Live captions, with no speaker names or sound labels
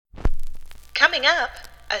Coming up,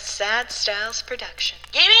 a Sad Styles production.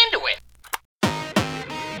 Get into it.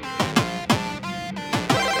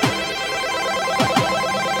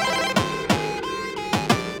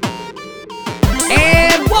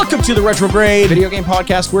 And welcome to the Retrograde Video Game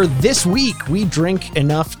Podcast, where this week we drink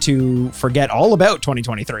enough to forget all about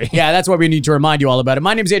 2023. Yeah, that's why we need to remind you all about it.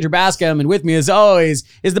 My name is Andrew Bascom, and with me, as always,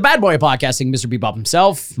 is the bad boy of podcasting, Mr. Bebop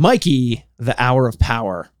himself. Mikey, the Hour of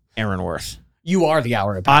Power, Aaron Worth. You are the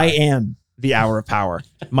hour of power. I am the Hour of Power.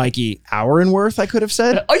 Mikey, Hour and Worth, I could have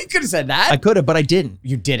said. Oh, you could have said that. I could have, but I didn't.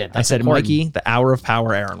 You didn't. I said, important. Mikey, the Hour of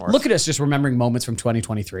Power, Aaron Worth. Look at us just remembering moments from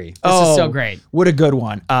 2023. This is so great. What a good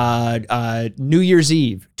one. New Year's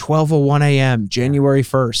Eve, 12:01 a.m., January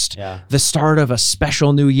 1st. Yeah. The start of a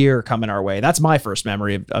special new year coming our way. That's my first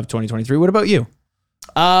memory of 2023. What about you?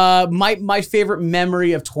 My favorite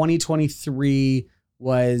memory of 2023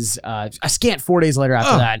 was a scant 4 days later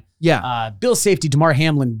after that. Yeah. Bill safety, DeMar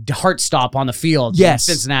Hamlin, heart stop on the field in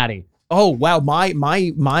Cincinnati. Oh, wow. My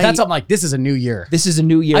That's something like, this is a new year. This is a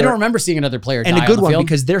new year. I don't remember seeing another player and die a good on the one field.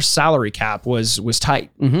 because their salary cap was tight.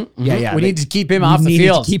 Yeah. We need to keep him We off the needed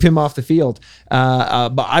field. to keep him off the field.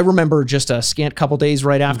 But I remember just a scant couple days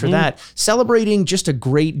right after that, celebrating just a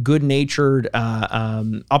great, good-natured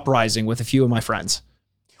uprising with a few of my friends.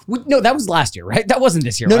 No, that was last year, right? That wasn't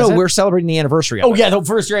this year. No, was it? we're celebrating the anniversary of Oh it. yeah, the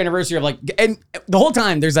first year anniversary of and the whole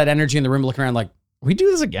time there's that energy in the room looking around like, We do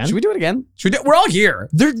this again? should we do it again? We're all here.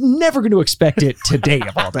 They're never going to expect it today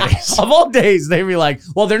of all days. Of all days, they'd be like,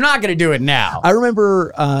 well, they're not going to do it now. I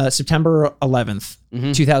remember September 11th,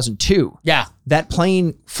 2002. Yeah. That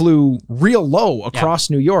plane flew real low across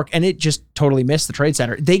New York, and it just totally missed the Trade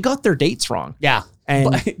Center. They got their dates wrong. Yeah.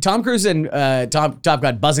 And But Tom Cruise and Top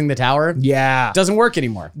Gun buzzing the tower yeah. doesn't work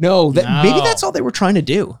anymore. No, maybe No. that's all they were trying to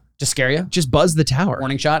do. Just scare you? Just buzz the tower.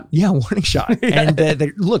 Warning shot? Yeah, warning shot.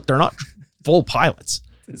 And look, they're not full pilots.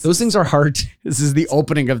 Those things are hard. This is the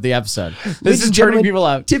opening of the episode. Ladies This is and turning gentlemen, people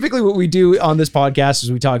out. Typically what we do on this podcast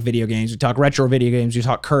is we talk video games, we talk retro video games, we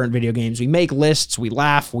talk current video games, we make lists, we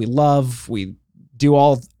laugh, we love, we do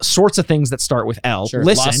all sorts of things that start with L. Sure.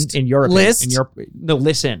 Listen, Lust. in your opinion. List? No,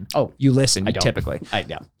 listen. Oh. You listen, I don't. typically.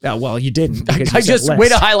 Yeah. Yeah, well, you didn't. because you I said just list. way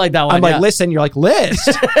to highlight that one. I'm like, yeah. listen, you're like, list.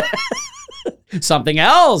 Something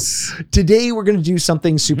else. Today, we're going to do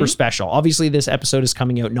something super special. Obviously, this episode is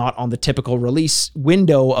coming out not on the typical release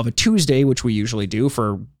window of a Tuesday, which we usually do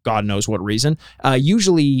for God knows what reason.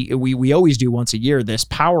 Usually, we always do once a year this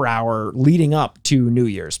power hour leading up to New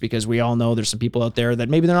Year's, because we all know there's some people out there that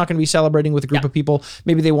maybe they're not going to be celebrating with a group of people.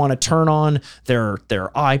 Maybe they want to turn on their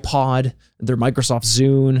iPod, their Microsoft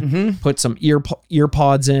Zune, put some ear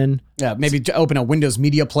pods in. Yeah, maybe to open a Windows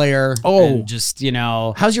Media Player. Oh. And just,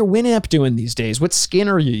 How's your Winamp doing these days? What skin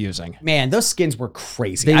are you using? Man, those skins were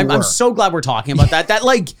crazy. They I'm were. so glad we're talking about that.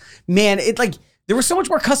 There was so much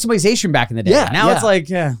more customization back in the day. Yeah, Now yeah. it's like,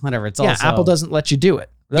 whatever. It's Yeah, also, Apple doesn't let you do it.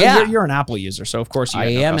 Yeah. You're an Apple user, so of course you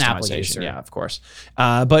I get no am an Apple customization. user. Yeah, of course.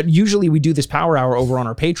 But usually we do this power hour over on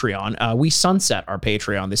our Patreon. We sunset our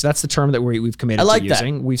Patreon. That's the term that we've committed I like to that.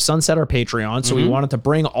 using. We've sunset our Patreon, so we wanted to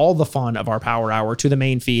bring all the fun of our power hour to the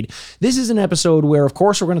main feed. This is an episode where, of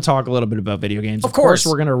course, we're going to talk a little bit about video games. Of course,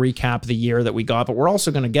 we're going to recap the year that we got, but we're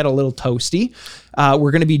also going to get a little toasty.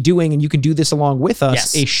 We're going to be doing, and you can do this along with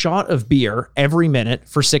us, a shot of beer every minute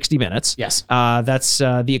for 60 minutes. Yes. That's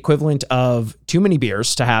the equivalent of too many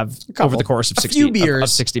beers to have over the course of A 60 few beers. of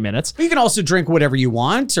 60 minutes. You can also drink whatever you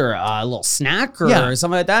want, or a little snack, or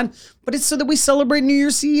something like that. But it's so that we celebrate New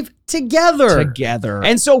Year's Eve together.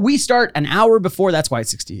 And so we start an hour before. That's why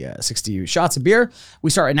it's 60 shots of beer.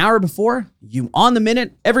 We start an hour before, you on the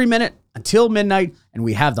minute, every minute until midnight, and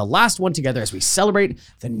we have the last one together as we celebrate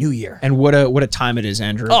the new year. And what a time it is,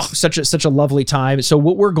 Andrew. Oh, such a lovely time. So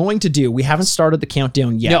what we're going to do, we haven't started the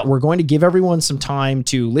countdown yet. No. We're going to give everyone some time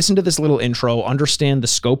to listen to this little intro, understand the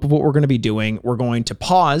scope of what we're going to be doing. We're going to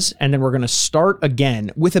pause, and then we're going to start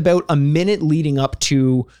again with about a minute leading up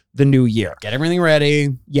to the new year. Get everything ready.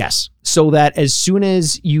 Yes. So that as soon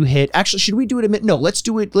as you hit, actually, should we do it a minute? No, let's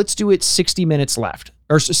do it 60 minutes left.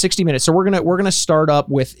 Or 60 minutes. So we're gonna start up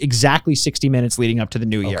with exactly 60 minutes leading up to the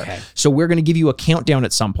new year. Okay. So we're gonna give you a countdown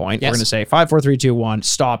at some point. Yes. We're gonna say 5, 4, 3, 2, 1,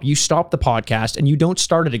 stop. You stop the podcast and you don't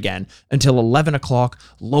start it again until 11 o'clock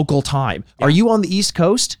local time. Are you on the East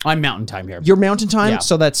Coast? I'm Mountain Time here. You're Mountain Time? Yeah.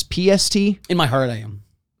 So that's PST. In my heart, I am.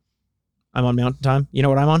 I'm on Mountain Time. You know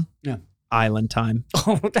what I'm on? Yeah. Island time.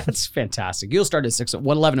 Oh, that's fantastic. You'll start at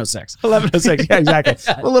 11:06. 11:06. Yeah,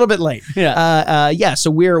 exactly. A little bit late. Yeah. So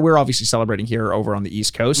we're obviously celebrating here over on the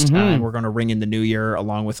East Coast, and we're going to ring in the new year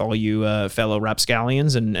along with all you fellow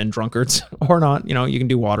rapscallions and drunkards, or not. You can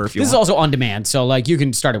do water if you want. This is also on demand, so like you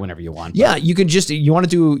can start it whenever you want. Yeah, you can just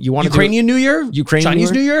Ukrainian New Year,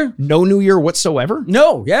 Chinese New Year, no New Year whatsoever.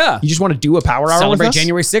 No, yeah. You just want to do a power hour Celebrate with us?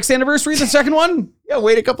 January 6th anniversary, the second one. Yeah,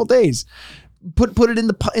 wait a couple days. Put it in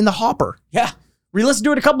the hopper. Yeah. Re-listen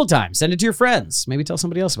to it a couple times. Send it to your friends. Maybe tell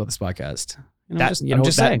somebody else about this podcast. I'm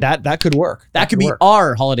just saying. That could work. That could be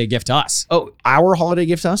our holiday gift to us. Oh, our holiday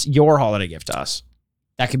gift to us? Your holiday gift to us.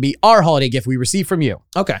 That could be our holiday gift we receive from you.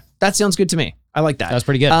 Okay. That sounds good to me. I like that. That was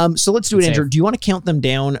pretty good. So let's do it, Andrew. Do you want to count them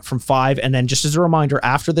down from 5? And then just as a reminder,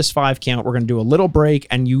 after this 5 count, we're going to do a little break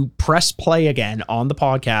and you press play again on the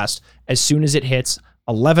podcast as soon as it hits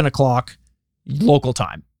 11 o'clock local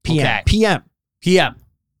time. PM. Okay. PM. PM.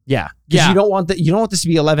 Yeah. Because you don't want this to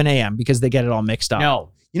be 11 a.m. because they get it all mixed up.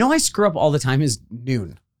 No. I screw up all the time is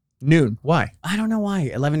noon. Noon. Why? I don't know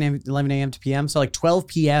why. 11 a.m. to PM. So like 12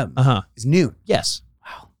 p.m. is noon. Yes.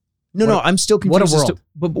 Wow. No, I'm still confused. What a world.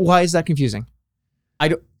 But why is that confusing?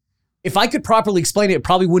 If I could properly explain it, it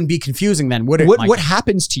probably wouldn't be confusing then, would it? What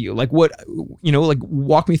happens to you? Like what,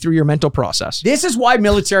 walk me through your mental process. This is why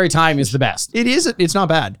military time is the best. It is. It's not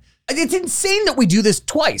bad. It's insane that we do this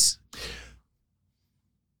twice.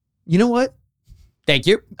 You know what? Thank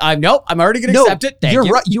you. I'm already going to accept it. Thank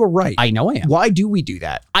you. Right. You're right. I know I am. Why do we do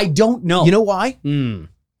that? I don't know. You know why?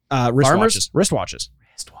 Wristwatches. Wristwatches.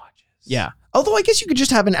 Yeah. Although I guess you could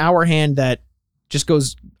just have an hour hand that just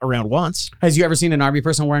goes around once. Has you ever seen an army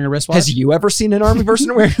person wearing a wristwatch? Has you ever seen an army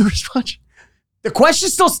person wearing a wristwatch? The question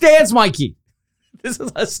still stands, Mikey. This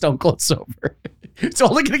is a stone cold sober. It's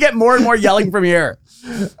only going to get more and more yelling from here.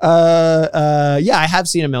 Yeah, I have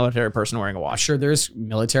seen a military person wearing a watch. Sure, there's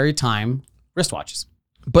military time wristwatches.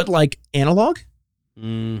 But like analog?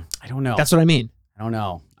 I don't know. That's what I mean. I don't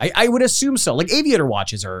know. I would assume so. Like aviator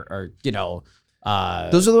watches are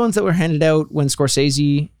those are the ones that were handed out when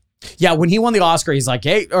Scorsese. Yeah, when he won the Oscar, he's like,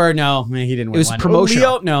 hey, or no, he didn't win one. It was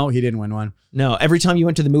promotional. No, he didn't win one. No, every time you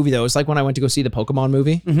went to the movie, though, it was like when I went to go see the Pokemon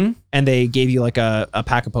movie and they gave you like a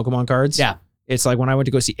pack of Pokemon cards. Yeah. It's like when I went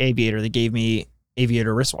to go see Aviator, they gave me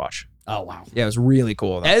Aviator wristwatch. Oh, wow. Yeah, it was really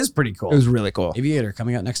cool. That is pretty cool. It was really cool. Aviator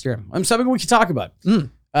coming out next year. Something we can talk about.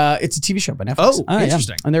 It's a TV show by Netflix. Oh,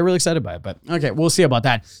 interesting. Yeah. And they're really excited by it. But okay, we'll see about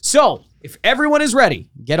that. So if everyone is ready,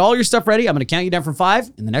 get all your stuff ready. I'm going to count you down from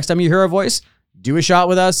 5. And the next time you hear our voice, do a shot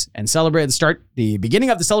with us and celebrate the beginning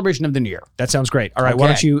of the celebration of the new year. That sounds great. All right. Okay. Why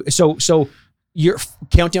don't you, so you're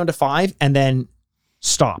count down to 5 and then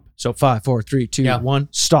stop. So 5, 4, 3, 2, 1,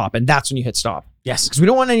 stop. And that's when you hit stop. Yes. Because we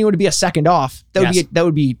don't want anyone to be a second off. That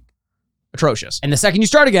would be atrocious. And the second you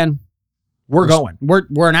start again, we're going.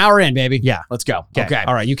 We're an hour in, baby. Yeah. Let's go. Okay.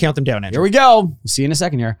 All right. You count them down, Andrew. Here we go. We'll see you in a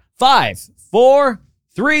second here. 5, 4,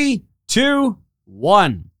 3, 2,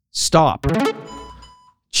 1. Stop.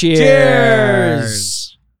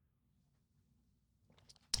 Cheers.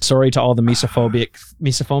 Sorry to all the misophobics.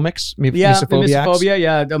 Misophobia.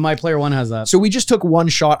 Yeah, my player 1 has that. So we just took one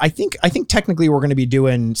shot. I think technically we're going to be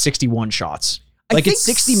doing 61 shots. Like it's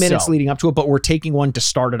 60 minutes leading up to it, but we're taking one to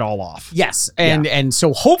start it all off. Yes. And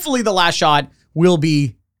so hopefully the last shot will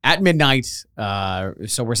be at midnight. So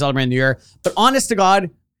we're celebrating the year. But honest to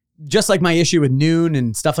God, just like my issue with noon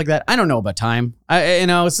and stuff like that, I don't know about time.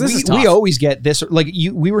 This is tough. We always get this. Like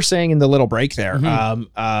we were saying in the little break there.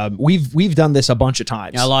 We've done this a bunch of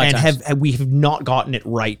times, a lot of times. We have not gotten it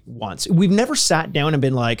right once. We've never sat down and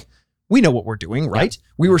been like, we know what we're doing, right? Yeah.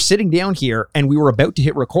 We were sitting down here and we were about to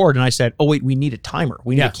hit record, and I said, "Oh wait, we need a timer.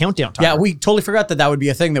 We need a countdown timer." Yeah, we totally forgot that would be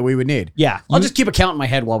a thing that we would need. Yeah, I'll just keep a count in my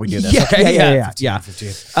head while we do this. Yeah, okay? Yeah.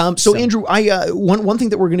 15. So Andrew, one thing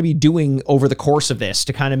that we're going to be doing over the course of this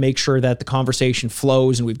to kind of make sure that the conversation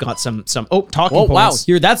flows and we've got some talking points. Wow,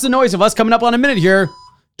 here, that's the noise of us coming up on a minute here.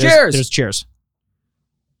 Cheers. There's cheers.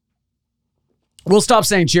 We'll stop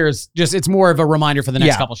saying cheers. Just it's more of a reminder for the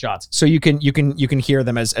next couple shots. So you can hear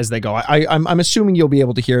them as they go. I'm assuming you'll be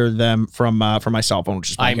able to hear them from my cell phone, which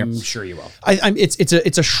is fine. I'm sure you will.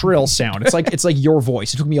 It's a shrill sound. It's like your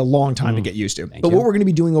voice. It took me a long time to get used to. But what we're going to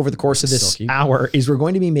be doing over the course of this hour is we're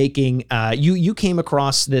going to be making. You came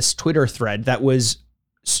across this Twitter thread that was.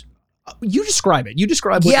 You describe it. You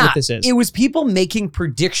describe what this is. It was people making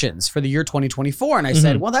predictions for the year 2024. And I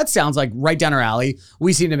said, well, that sounds like right down our alley.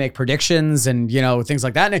 We seem to make predictions and, things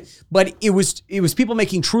like that. But it was people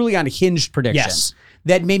making truly unhinged predictions. Yes.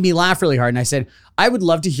 that made me laugh really hard. And I said, I would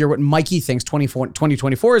love to hear what Mikey thinks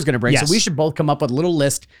 2024 is going to bring. Yes. So we should both come up with a little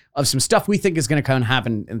list of some stuff we think is going to come and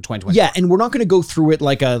happen in 2024. Yeah, and we're not going to go through it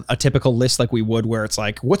like a typical list like we would, where it's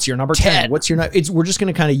like, what's your number 10? What's your we're just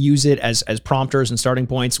going to kind of use it as prompters and starting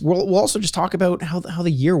points. We'll also just talk about how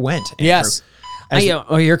the year went. Andrew. Yes.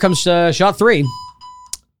 Here comes shot 3.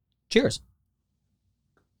 Cheers.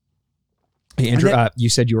 Hey, Andrew, you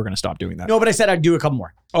said you were going to stop doing that. No, but I said I'd do a couple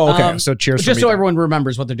more. Oh, okay. So cheers. Just so everyone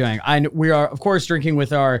remembers what they're doing. We are, of course, drinking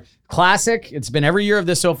with our classic. It's been every year of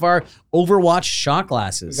this so far. Overwatch shot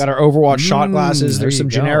glasses. We got our Overwatch shot glasses. There's some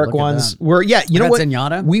generic ones. You know what?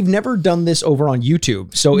 Zenyatta. We've never done this over on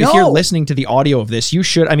YouTube. So if you're listening to the audio of this, you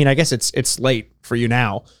should. I mean, I guess it's late for you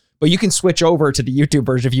now. But you can switch over to the YouTube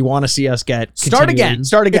version if you want to see us Start again.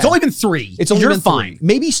 It's only been 3. You're fine.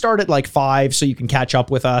 Maybe start at like 5 so you can catch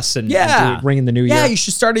up with us and ring in the new year. Yeah, you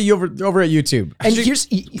should start it over at YouTube. And here's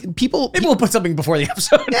people. Maybe we'll put something before the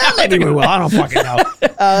episode. Yeah, maybe we will. I don't fucking know.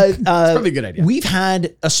 It's probably a good idea. We've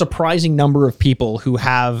had a surprising number of people who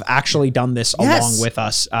have actually done this along with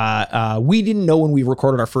us. We didn't know when we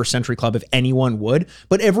recorded our first Century Club if anyone would,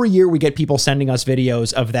 but every year we get people sending us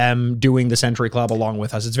videos of them doing the Century Club along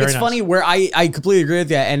with us. It's very nice. Funny where I completely agree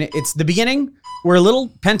with you. And it's the beginning. We're a little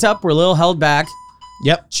pent up. We're a little held back.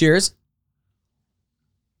 Yep. Cheers.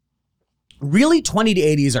 Really, 20 to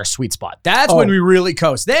 80 is our sweet spot. That's when we really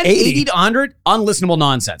coast. Then 80 to 100, unlistenable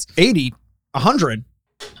nonsense. 80, 100.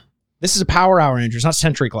 This is a power hour, Andrew. It's not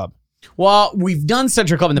Century Club. Well, we've done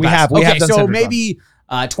Century Club in the past. We have done so Century maybe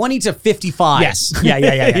 20 to 55. Yes.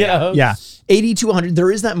 Yeah. 80 to 100.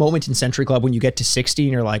 There is that moment in Century Club when you get to 60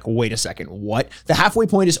 and you're like, wait a second, what? The halfway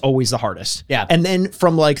point is always the hardest. Yeah. And then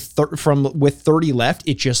from with 30 left,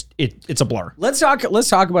 it's a blur. Let's talk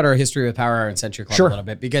about our history with Power Hour and Century Club a little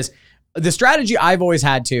bit, because the strategy I've always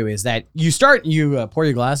had too is that you start, you pour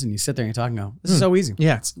your glass and you sit there and you talk and go, this is so easy.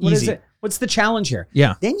 Yeah, it's What easy. is it? What's the challenge here?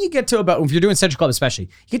 Yeah. Then you get to about, if you're doing Century Club especially,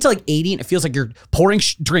 you get to like 80 and it feels like you're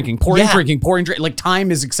drinking. Like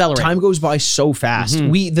time is accelerating. Time goes by so fast.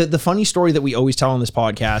 The funny story that we always tell on this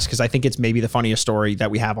podcast, because I think it's maybe the funniest story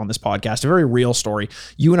that we have on this podcast, a very real story.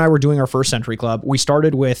 You and I were doing our first Century Club. We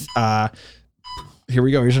started with, here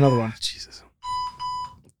we go. Here's another one. Jesus.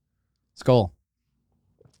 Skull.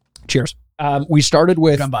 Cheers. We started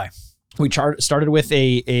with... Come by. We started with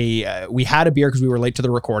we had a beer because we were late to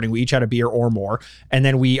the recording. We each had a beer or more. And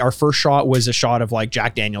then our first shot was a shot of like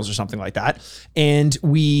Jack Daniels or something like that. And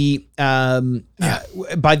we,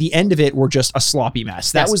 by the end of it, we're just a sloppy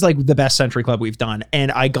mess. That was like the best Century Club we've done.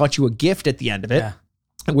 And I got you a gift at the end of it.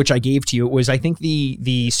 Which I gave to you. It was, I think,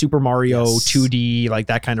 the Super Mario 2D, like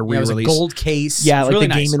that kind of re-release. It was a gold case. Yeah, like really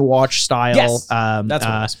the nice. Game & Watch style. Yes, that's what it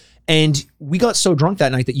was. And we got so drunk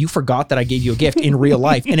that night that you forgot that I gave you a gift in real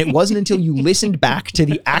life. And it wasn't until you listened back to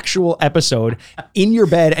the actual episode in your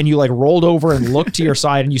bed and you like rolled over and looked to your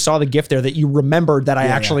side and you saw the gift there that you remembered that I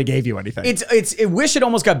actually gave you anything. I wish it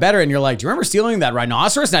almost got better. And you're like, do you remember stealing that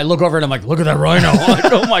rhinoceros? And I look over and I'm like, look at that rhino.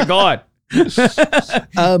 Oh my God.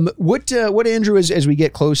 What Andrew, as we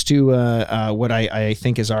get close to what I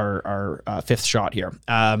think is our fifth shot here.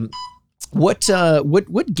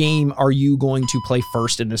 What game are you going to play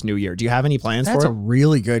first in this new year? Do you have any plans for it? That's a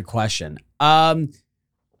really good question.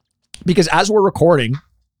 Because as we're recording,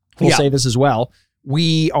 we'll say this as well.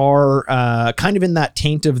 We are kind of in that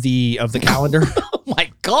taint of the calendar. Oh my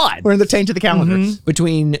God. We're in the taint of the calendar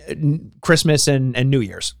between Christmas and New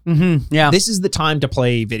Year's. Yeah. This is the time to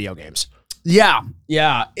play video games. Yeah.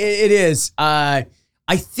 It is.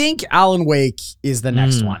 I think Alan Wake is the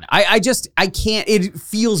next one. I can't, it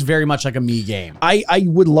feels very much like a me game. I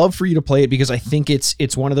would love for you to play it because I think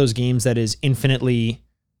it's one of those games that is infinitely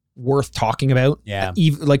worth talking about. Yeah.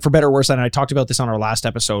 Even, like for better or worse, and I talked about this on our last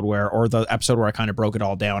episode or the episode where I kind of broke it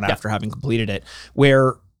all down after having completed it,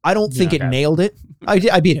 where I don't think it nailed it. I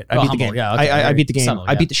beat it. I beat the game. Yeah, okay. I beat the game. Subtle,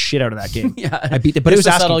 I beat the shit out of that game. Yeah. I beat it, but it was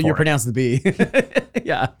so asking subtle for you it. pronounce the B.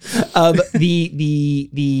 Yeah.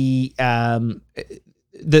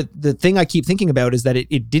 The thing I keep thinking about is that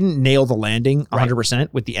it didn't nail the landing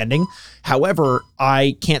 100% with the ending. However,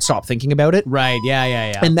 I can't stop thinking about it. Right.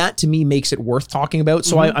 Yeah. And that to me makes it worth talking about.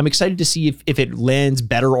 So I'm excited to see if it lands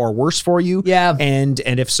better or worse for you. Yeah. And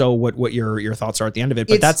if so, what your thoughts are at the end of it.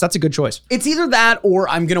 But that's a good choice. It's either that or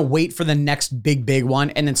I'm going to wait for the next big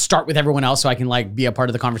one and then start with everyone else so I can like be a part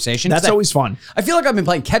of the conversation. That's always fun. I feel like I've been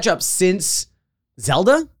playing catch up since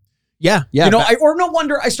Zelda. Yeah. You know,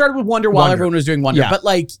 Wonder. I started with Wonder while everyone was doing Wonder. Yeah. But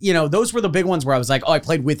like, you know, those were the big ones where I was like, oh, I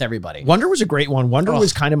played with everybody. Wonder was a great one. Wonder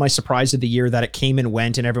was kind of my surprise of the year that it came and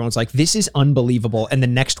went and everyone's like, this is unbelievable. And the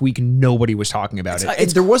next week, nobody was talking about it. I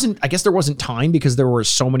guess there wasn't time because there were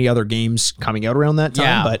so many other games coming out around that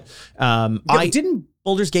time. Yeah. But didn't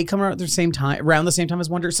Baldur's Gate come around at the same time, around the same time as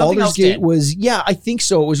Wonder? Something Baldur's else Gate did. was, I think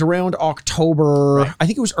so. It was around October. Right. I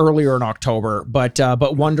think it was earlier in October, but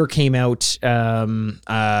Wonder came out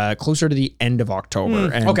closer to the end of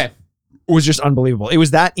October. And it was just unbelievable. It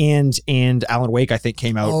was that and Alan Wake, I think,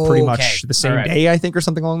 came out pretty much the same day, I think, or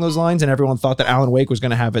something along those lines. And everyone thought that Alan Wake was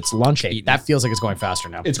going to have its lunch eaten. That feels like it's going faster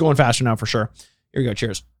now. It's going faster now for sure. Here we go.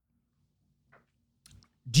 Cheers.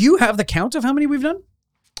 Do you have the count of how many we've done?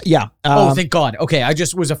 Yeah. Thank God. Okay, I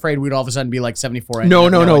just was afraid we'd all of a sudden be like 74.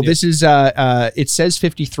 No. This is it says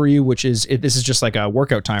 53, which is this is just like a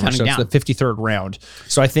workout timer, so it's the 53rd round.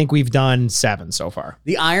 So I think we've done 7 so far.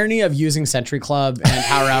 The irony of using Century Club and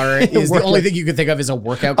Power Hour is the only thing you can think of is a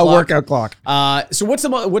workout clock. A workout clock. So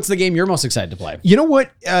what's the game you're most excited to play? You know what?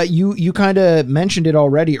 You kind of mentioned it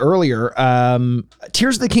already earlier.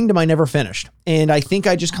 Tears of the Kingdom I never finished, and I think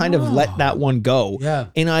I just kind of let that one go. Yeah.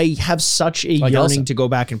 And I have such a yearning to go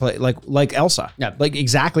back and play like Elsa. Yeah. Like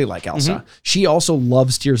exactly like Elsa. She also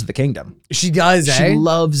loves Tears of the Kingdom. She does, She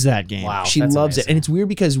loves that game. Wow, she loves it. And it's weird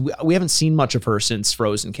because we haven't seen much of her since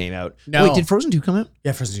Frozen came out. No. Wait, did Frozen 2 come out?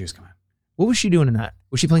 Yeah, Frozen 2 is coming out. What was she doing in that?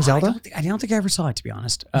 Was she playing Zelda? I don't think I ever saw it, to be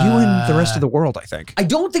honest. You and the rest of the world, I think. I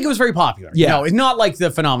don't think it was very popular. Yeah. No, it's not like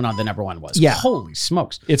the phenomenon that number 1 was. Yeah. Holy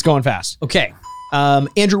smokes. It's going fast. Okay.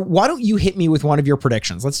 Andrew, why don't you hit me with one of your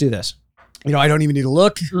predictions? Let's do this. You know, I don't even need to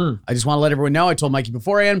look. I just want to let everyone know. I told Mikey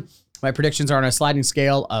beforehand, my predictions are on a sliding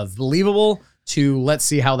scale of believable to let's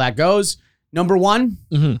see how that goes. Number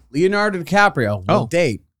 1, Leonardo DiCaprio will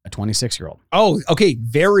date a 26-year-old. Oh, okay.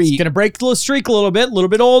 He's going to break the streak a little bit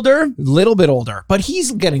older. Little bit older. But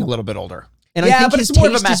he's getting a little bit older. And I think it's more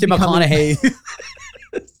of a Matthew McConaughey.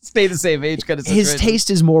 Stay the same age kind of situation. His taste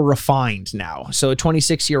is more refined now. So a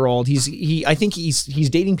 26-year-old, I think he's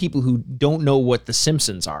dating people who don't know what The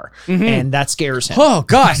Simpsons are, and that scares him. Oh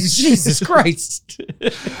God, Jesus Christ!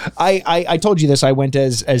 I told you this. I went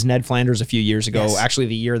as Ned Flanders a few years ago. Yes. Actually,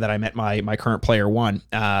 the year that I met my current player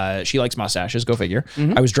 1. She likes mustaches. Go figure.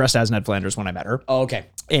 I was dressed as Ned Flanders when I met her. Oh, okay.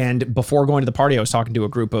 And before going to the party, I was talking to a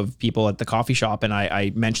group of people at the coffee shop, and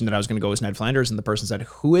I mentioned that I was going to go as Ned Flanders, and the person said,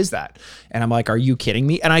 "Who is that?" And I'm like, "Are you kidding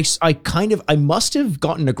me?" And I must have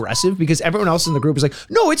gotten aggressive because everyone else in the group was like,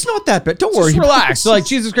 "No, it's not that bad. Don't worry. Just relax." So like,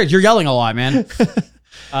 Jesus Christ, you're yelling a lot, man.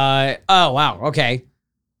 Oh wow. Okay.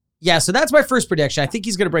 Yeah. So that's my first prediction. I think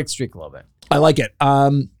he's going to break the streak a little bit. I like it.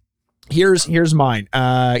 Here's mine.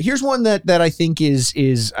 Here's one that I think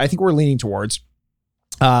is I think we're leaning towards.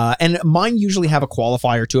 And mine usually have a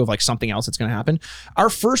qualifier too of like something else that's going to happen. Our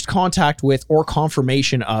first contact with or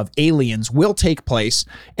confirmation of aliens will take place,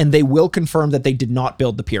 and they will confirm that they did not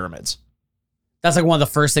build the pyramids. That's like one of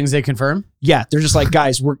the first things they confirm? Yeah, they're just like,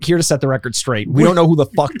 guys, we're here to set the record straight. We don't know who the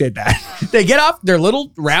fuck did that. They get off their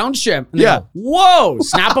little round ship. And they go, whoa,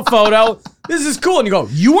 snap a photo. This is cool. And you go,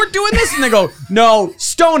 you weren't doing this? And they go, no,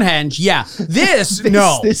 Stonehenge. Yeah,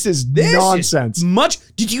 this is nonsense.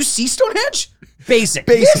 Did you see Stonehenge? Basic.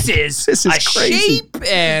 This is a crazy shape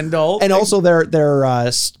and also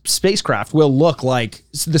their spacecraft will look like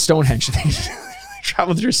the Stonehenge. They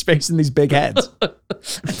travel through space in these big heads.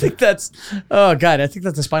 I think that's I think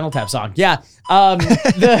that's a Spinal Tap song. Yeah.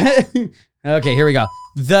 Okay, here we go.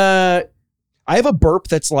 I have a burp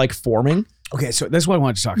that's like forming. Okay, so this is what I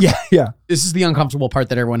wanted to talk about. Yeah. This is the uncomfortable part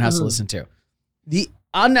that everyone has to listen to. The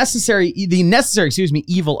necessary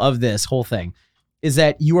evil of this whole thing is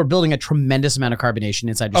that you are building a tremendous amount of carbonation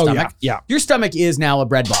inside your stomach. Yeah. Your stomach is now a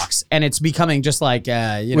bread box, and it's becoming just like,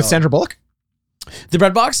 with Sandra Bullock? The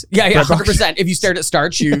bread box? Yeah, 100%. If you stared at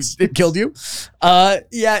starch, it killed you.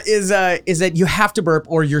 Is that you have to burp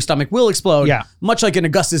or your stomach will explode. Yeah. Much like an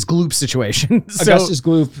Augustus Gloop situation. Augustus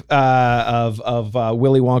Gloop of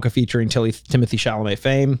Willy Wonka featuring Timothy Chalamet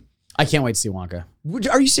fame. I can't wait to see Wonka.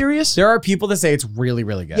 Are you serious? There are people that say it's really,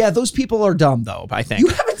 really good. Yeah, those people are dumb though, I think. You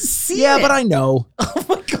haven't seen it. Yeah, but I know. Oh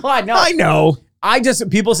my God, no. I know.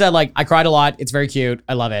 People said like, I cried a lot. It's very cute.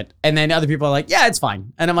 I love it. And then other people are like, yeah, it's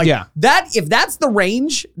fine. And I'm like, if that's the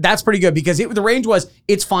range, that's pretty good because the range was,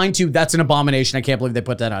 it's fine too. That's an abomination. I can't believe they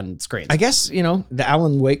put that on screen. I guess, the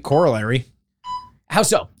Alan Wake corollary. How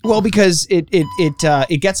so? Well, because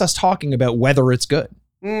it gets us talking about whether it's good.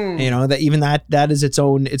 That even that is its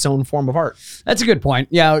own form of art. That's a good point.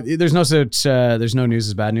 Yeah, there's no news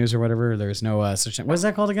is bad news or whatever. There's no such thing. What is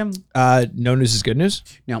that called again? No news is good news.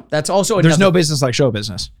 No, that's also there's no business like show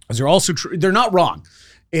business. Those are also true. They're not wrong.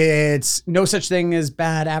 It's no such thing as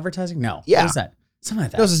bad advertising. No. Yeah. What is that? Something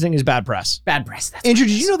like that. No such thing as bad press. Bad press. That's Andrew,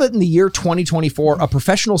 did you know that in the year 2024, a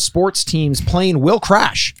professional sports team's plane will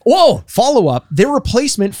crash? Whoa. Follow up, their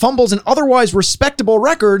replacement fumbles an otherwise respectable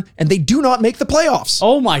record, and they do not make the playoffs.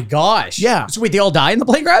 Oh my gosh. Yeah. So wait, they all die in the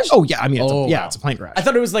plane crash? Oh, yeah. I mean, it's wow. it's a plane crash. I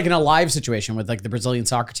thought it was like an alive situation with like the Brazilian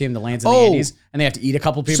soccer team that lands in the Andes and they have to eat a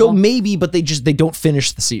couple people. So maybe, but they don't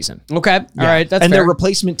finish the season. Okay. All right. That's and fair. their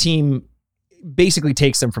replacement team basically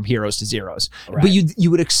takes them from heroes to zeros. Right. But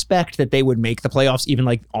you would expect that they would make the playoffs even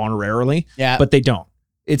like honorarily. Yeah. But they don't.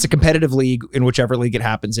 It's a competitive league in whichever league it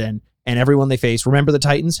happens in. And everyone they face, remember the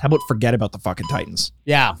Titans? How about forget about the fucking Titans?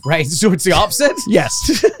 Yeah, right. So it's the opposite?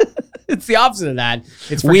 Yes. It's the opposite of that.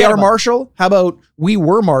 It's We are Marshall. How about we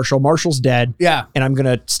were Marshall? Marshall's dead. Yeah. And I'm going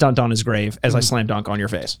to stunt on his grave as I slam dunk on your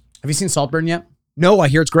face. Have you seen Saltburn yet? No, I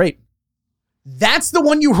hear it's great. That's the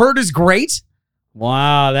one you heard is great?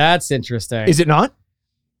 Wow, that's interesting. Is it not?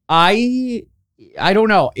 I don't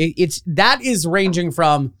know. That is ranging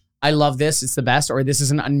from I love this, it's the best, or this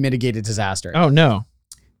is an unmitigated disaster. Oh, no.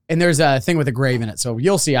 And there's a thing with a grave in it, so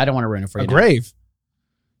you'll see. I don't want to ruin it for you. A grave?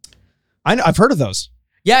 I've heard of those.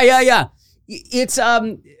 Yeah. It's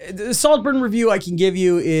the Saltburn review I can give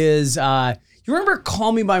you is you remember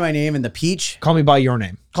Call Me by My Name and the peach? Call Me by Your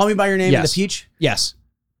Name. Call Me by Your Name and Yes. the peach? Yes.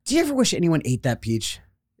 Do you ever wish anyone ate that peach?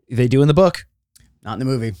 They do in the book. Not in the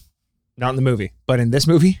movie. Not in the movie. But in this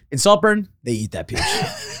movie? In Saltburn, they eat that peach.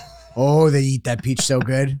 Oh, they eat that peach so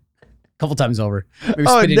good. A couple times over. Maybe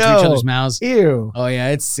Oh, spit into no. each other's mouths. Ew. Oh yeah,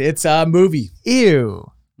 it's a movie.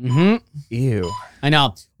 Ew. Mm-hmm. Ew. I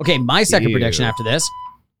know. Okay, my second Ew. prediction after this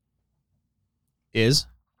Is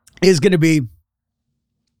going to be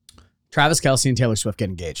Travis Kelce and Taylor Swift get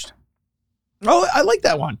engaged. Oh, I like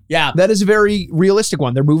that one. Yeah. That is a very realistic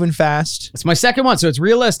one. They're moving fast. It's my second one, so it's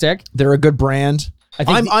realistic. They're a good brand. I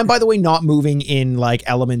think I'm by the way, not moving in like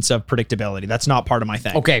elements of predictability. That's not part of my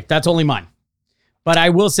thing. Okay, that's only mine. But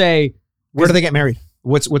I will say, Where do they get married?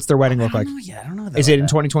 What's their wedding look like? I don't know. Is it in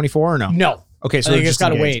 2024 or no? No. Okay, so So you they're just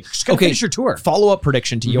gotta engaged. wait. Just gotta finish your tour. Follow-up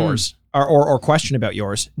prediction to yours or question about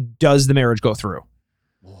yours. Does the marriage go through?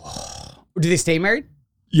 Do they stay married?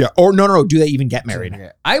 Yeah. Or no. Do they even get married?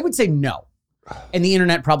 I would say no. And the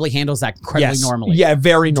internet probably handles that incredibly normally. Yeah,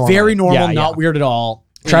 very normal. Very normal, Yeah, not weird at all.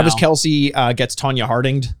 Travis Kelce gets Tanya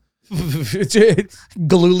Hardinged.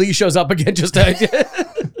 Galooly shows up again just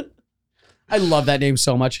to... I love that name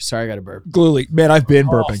so much. Sorry, I got a burp. Glooly. Man, I've been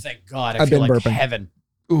burping. Oh, thank God. I've feel been like burping. heaven.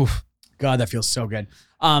 Oof. God, that feels so good.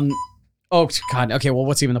 Oh, God. Okay, well,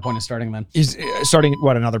 what's even the point of starting then? He's starting,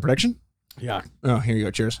 what, another prediction? Yeah. Oh, here you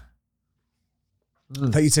go. Cheers. I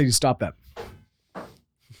thought you said you stopped that.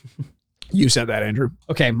 You said that, Andrew.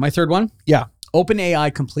 Okay, my third one. Yeah.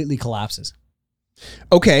 OpenAI completely collapses.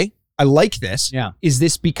 Okay. I like this. Yeah. Is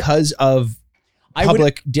this because of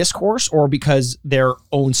public discourse or because their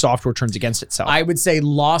own software turns against itself? I would say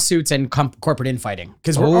lawsuits and corporate infighting.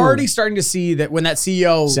 Because we're already starting to see that when that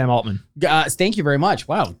CEO... Sam Altman. Thank you very much.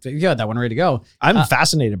 Wow. You got that one ready to go. I'm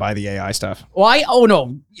fascinated by the AI stuff. Well, I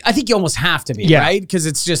think you almost have to be, right? Because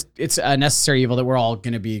it's a necessary evil that we're all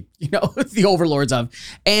going to be, the overlords of.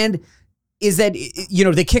 And is that,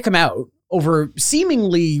 they kick him out over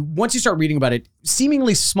seemingly, once you start reading about it,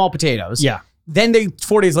 seemingly small potatoes. Yeah. Then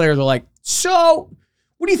 4 days later, they're like, so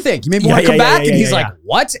what do you think? You maybe want to come back? And he's like,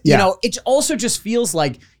 what? Yeah. It also just feels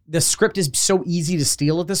like the script is so easy to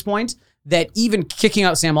steal at this point that even kicking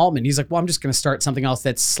out Sam Altman, he's like, well, I'm just going to start something else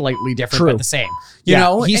that's slightly different, but the same. You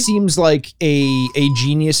know? He seems like a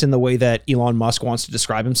genius in the way that Elon Musk wants to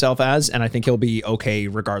describe himself as, and I think he'll be okay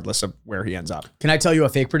regardless of where he ends up. Can I tell you a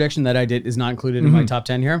fake prediction that I did is not included in my top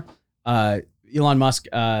 10 here? Elon Musk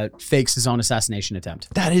fakes his own assassination attempt.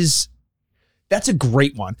 That's a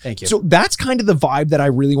great one. Thank you. So that's kind of the vibe that I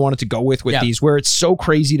really wanted to go with these, where it's so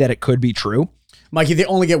crazy that it could be true. Mikey, they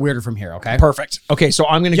only get weirder from here, okay? Perfect. Okay, so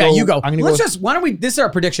I'm going to go. Yeah, you go. I'm gonna why don't we, this is our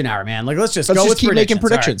prediction hour, man. Like, let's go with keep making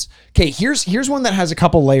predictions. Okay, here's one that has a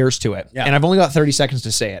couple layers to it. Yeah. And I've only got 30 seconds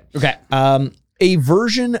to say it. Okay. A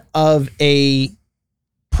version of a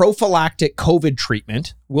prophylactic COVID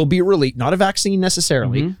treatment will be released, not a vaccine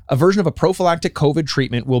necessarily. A version of a prophylactic COVID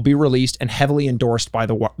treatment will be released and heavily endorsed by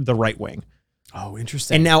the right wing. Oh,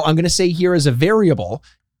 interesting. And now I'm going to say here as a variable,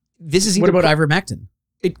 this is either what about ivermectin?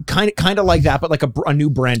 It kind of like that, but like a new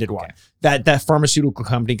branded one that pharmaceutical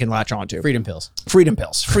company can latch onto. Freedom pills. Freedom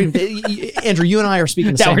pills. Andrew, you and I are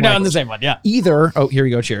speaking the same we're language. on the same one. Yeah. Either. Oh, here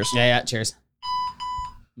you go. Cheers. Yeah. Cheers.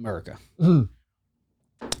 America.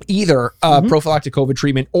 Either prophylactic COVID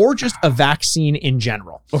treatment or just a vaccine in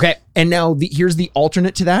general. Okay. And now here's the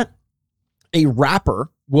alternate to that. A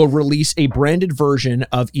rapper will release a branded version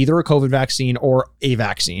of either a COVID vaccine or a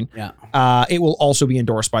vaccine. Yeah. It will also be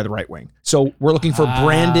endorsed by the right wing. So we're looking for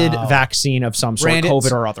branded vaccine of some sort,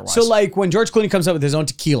 COVID or otherwise. So like when George Clooney comes up with his own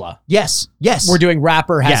tequila. Yes. We're doing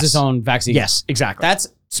rapper has his own vaccine. Yes, exactly. That's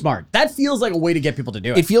smart. That feels like a way to get people to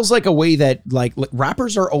do it. It feels like a way that like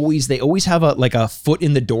rappers are always have a foot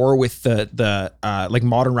in the door with the like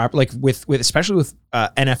modern rap, like with especially with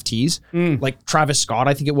NFTs. Like Travis Scott,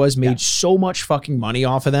 I think it was, made so much fucking money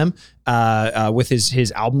off of them with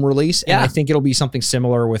his album release. And I think it'll be something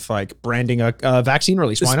similar with like branding a vaccine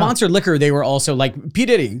release. The Why not? sponsored liquor, they were also like P.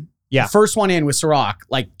 Diddy. Yeah. First one in with Ciroc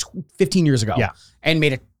like 15 years ago. Yeah. And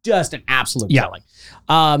made it just an absolute killing.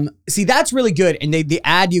 See, that's really good. And the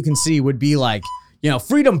ad you can see would be like,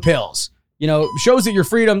 freedom pills, shows that your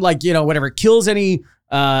freedom, like, whatever, kills any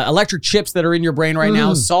electric chips that are in your brain right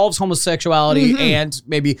now, solves homosexuality and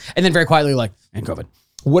then very quietly like, and COVID.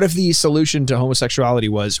 What if the solution to homosexuality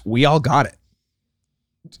was, we all got it?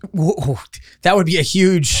 Whoa, that would be a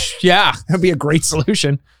huge, That'd be a great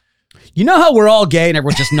solution. You know how we're all gay and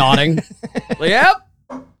everyone's just nodding? Yep.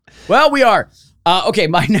 Well, we are. Okay,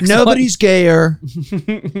 my next Nobody's gayer.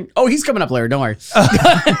 Oh, he's coming up later. Don't worry.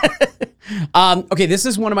 Okay, this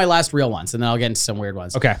is one of my last real ones, and then I'll get into some weird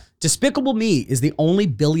ones. Okay. Despicable Me is the only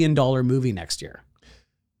 $1 billion movie next year.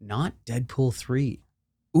 Not Deadpool 3.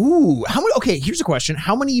 Ooh, how many? Okay, here's a question: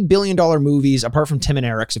 how many $1 billion movies, apart from Tim and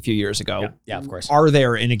Eric's a few years ago, yeah, of course, are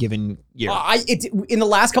there in a given year? In the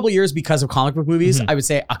last couple of years, because of comic book movies, I would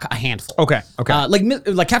say a handful. Okay.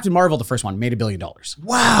 Like Captain Marvel, the first one, made $1 billion.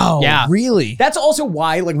 Wow. Yeah. Really? That's also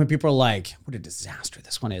why, like, when people are like, "What a disaster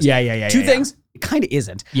this one is." Yeah. Two things. It kind of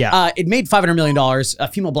isn't. Yeah. It made $500 million. A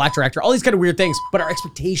female black director. All these kind of weird things, but our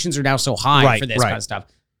expectations are now so high for this kind of stuff.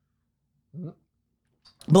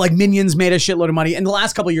 But like Minions made a shitload of money, and the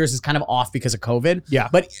last couple of years is kind of off because of COVID. Yeah.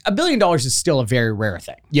 But $1 billion is still a very rare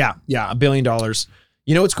thing. Yeah. $1 billion.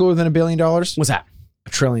 You know what's cooler than $1 billion? What's that?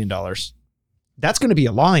 $1 trillion. That's going to be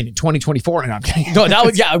a line in 2024. And I'm kidding. No, that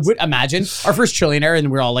was, I would imagine our first trillionaire,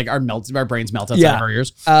 and we're all like, our brains melt outside of our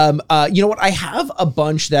ears. You know what? I have a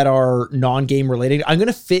bunch that are non-game related. I'm going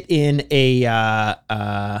to fit in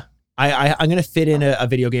I'm going to fit in a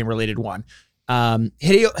video game related one.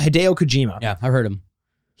 Hideo Kojima. Yeah, I've heard him.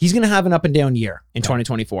 He's going to have an up and down year in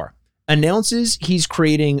 2024. Announces he's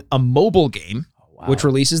creating a mobile game, which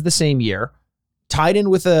releases the same year, tied in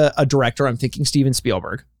with a director. I'm thinking Steven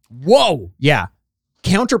Spielberg. Whoa. Yeah.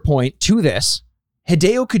 Counterpoint to this,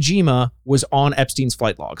 Hideo Kojima was on Epstein's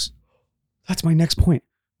flight logs. That's my next point.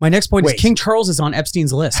 My next point is King Charles is on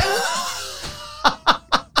Epstein's list.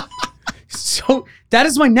 So that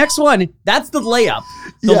is my next one. That's the layup.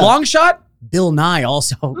 The long shot, Bill Nye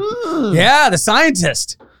also. Yeah, the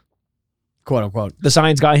scientist. Quote unquote. The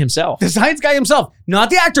science guy himself. The science guy himself. Not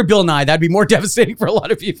the actor Bill Nye. That'd be more devastating for a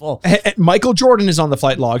lot of people. Michael Jordan is on the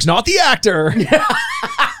flight logs, not the actor.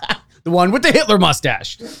 The one with the Hitler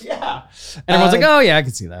mustache. Yeah. And everyone's like, oh yeah, I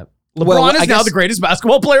can see that. LeBron is now the greatest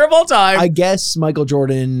basketball player of all time. I guess Michael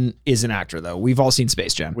Jordan is an actor, though. We've all seen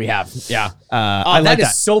Space Jam. We have, yeah. That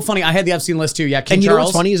is so funny. I had the Epstein list too. Yeah, King and you Charles. know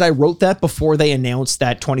what's funny is I wrote that before they announced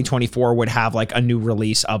that 2024 would have like a new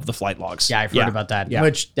release of the flight logs. Yeah, I've heard about that. Yeah.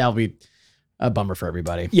 Which that'll be a bummer for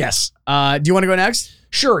everybody. Yes. Do you want to go next?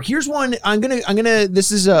 Sure. Here's one. I'm gonna.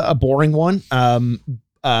 This is a boring one.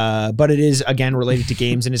 But it is again related to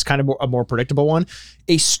games and it's kind of a more predictable one.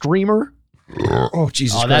 A streamer. Oh,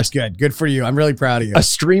 Jesus Christ. That's good. Good for you. I'm really proud of you. A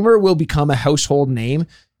streamer will become a household name.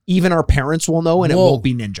 Even our parents will know, and it won't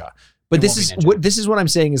be Ninja. But this is what I'm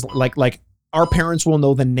saying is like our parents will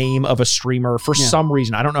know the name of a streamer for some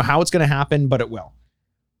reason. I don't know how it's going to happen, but it will.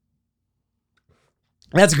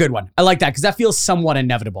 That's a good one. I like that because that feels somewhat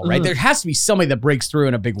inevitable, right? There has to be somebody that breaks through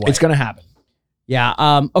in a big way. It's going to happen.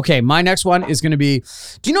 Yeah. Okay. My next one is going to be,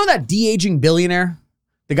 do you know that de-aging billionaire?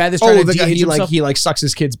 The guy that's trying to de-age himself? He sucks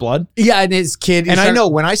his kid's blood. Yeah, and his kid. And I know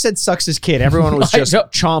when I said sucks his kid, everyone was just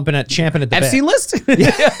champing at the Epstein bit. list.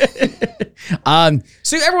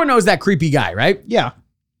 So everyone knows that creepy guy, right? Yeah.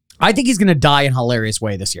 I think he's going to die in a hilarious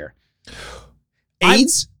way this year.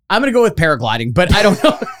 AIDS? I'm going to go with paragliding, but I don't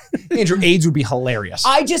know. Andrew, AIDS would be hilarious.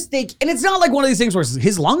 I just think, and it's not like one of these things where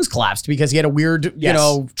his lungs collapsed because he had a weird,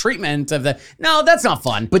 treatment of the. No, that's not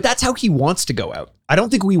fun. But that's how he wants to go out. I don't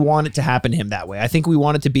think we want it to happen to him that way. I think we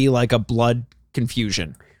want it to be like a blood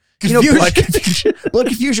confusion. Blood confusion. Blood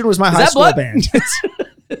Confusion was my high school band.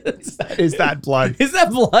 Is that blood? Is that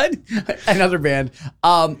blood? Another band.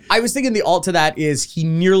 I was thinking the alt to that is he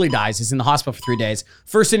nearly dies. He's in the hospital for 3 days.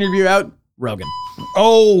 First interview out, Rogan.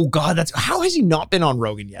 Oh God, how has he not been on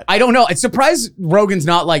Rogan yet? I don't know. It's surprised Rogan's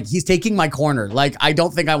not like, he's taking my corner. Like, I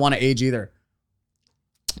don't think I want to age either.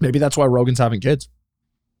 Maybe that's why Rogan's having kids.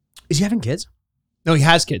 Is he having kids? No, he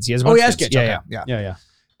has kids. He has. Oh, he has kids. Yeah, okay. yeah.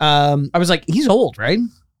 I was like, he's old, right?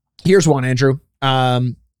 Here's one, Andrew.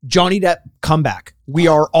 Johnny Depp comeback. We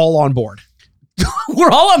are all on board. We're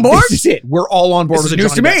all on board? This is it. We're all on board with the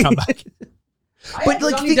news Johnny to Depp me. comeback. But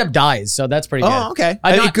like Johnny Depp dies, so that's pretty good. Oh, okay.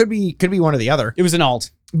 It could be one or the other. It was an alt.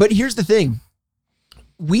 But here's the thing.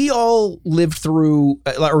 We all lived through,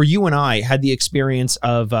 or you and I had the experience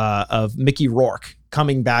of Mickey Rourke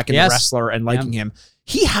coming back in The Wrestler and liking him.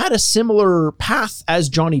 He had a similar path as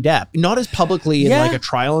Johnny Depp, not as publicly in like a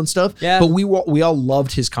trial and stuff, but we all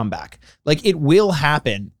loved his comeback. Like it will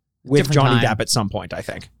happen with Johnny Depp at some point, I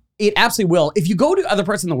think. It absolutely will. If you go to other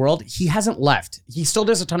parts in the world, he hasn't left. He still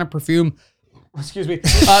does a ton of perfume. Excuse me.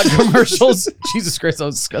 Commercials. Jesus Christ, that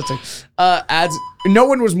was disgusting. Ads. No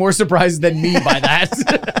one was more surprised than me by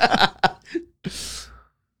that.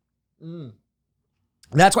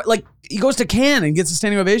 That's why, like, he goes to Cannes and gets a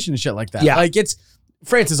standing ovation and shit like that. Yeah. Like,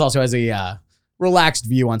 Francis also has a relaxed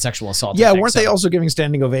view on sexual assault. Yeah, weren't they also giving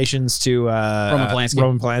standing ovations to Roman Polanski?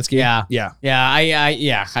 Roman Polanski. Yeah. I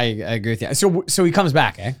agree with you. So he comes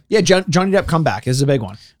back, eh? Yeah, Johnny Depp comeback is a big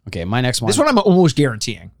one. Okay, my next one. This one I'm almost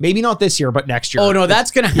guaranteeing. Maybe not this year, but next year. Oh no, that's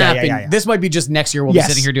gonna happen. Yeah. This might be just next year. We'll be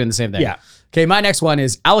sitting here doing the same thing. Yeah. Okay, my next one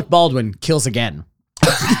is Alec Baldwin kills again.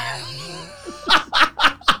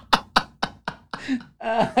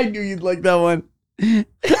 I knew you'd like that one.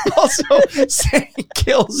 Also, saying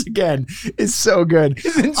kills again is so good.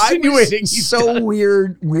 He's insinuating. He's so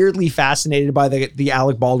weirdly fascinated by the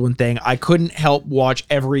Alec Baldwin thing. I couldn't help watch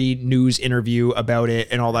every news interview about it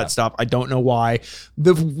and all that stuff. I don't know why.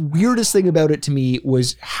 The weirdest thing about it to me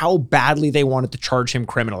was how badly they wanted to charge him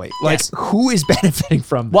criminally. Like, who is benefiting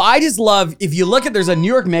from this? Well, I just love, if you look at, there's a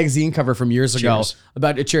New York Magazine cover from years ago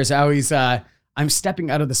about how he's I'm stepping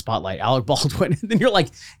out of the spotlight, Alec Baldwin. And then you're like,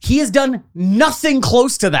 he has done nothing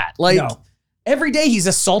close to that. Like every day he's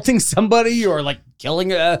assaulting somebody or like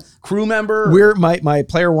killing a crew member. My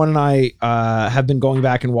player one and I have been going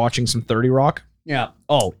back and watching some 30 Rock. Yeah.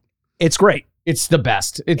 Oh, it's great. It's the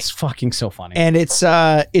best. It's fucking so funny. And it's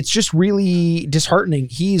just really disheartening.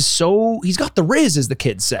 He's got the riz, as the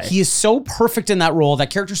kids say. He is so perfect in that role.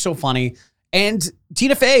 That character's so funny. And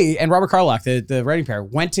Tina Fey and Robert Carlock, the writing pair,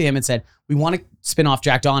 went to him and said, we want to spin off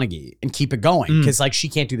Jack Donaghy and keep it going because like she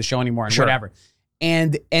can't do the show anymore and whatever.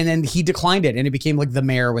 And then he declined it and it became like The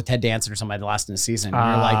Mayor with Ted Danson or somebody the last in the season. And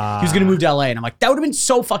you're like, he was going to move to LA. And I'm like, that would have been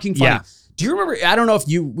so fucking funny. Yeah. Do you remember, I don't know if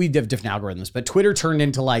we have different algorithms, but Twitter turned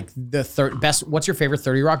into like the best, what's your favorite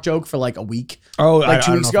 30 Rock joke for like a week? Oh, like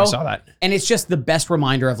 2 weeks ago. I saw that. And it's just the best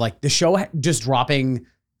reminder of like the show just dropping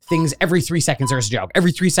things every 3 seconds there's a joke.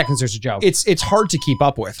 Every 3 seconds there's a joke. It's hard to keep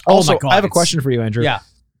up with. Oh also, my God, I have a question for you, Andrew. Yeah.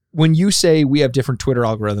 When you say we have different Twitter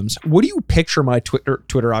algorithms, what do you picture my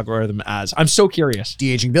Twitter algorithm as? I'm so curious.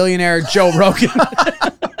 De-aging billionaire, Joe Rogan.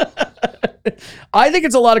 I think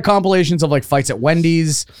it's a lot of compilations of like fights at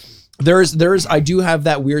Wendy's. I do have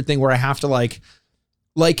that weird thing where I have to like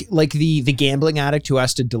the gambling addict who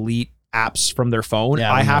has to delete apps from their phone.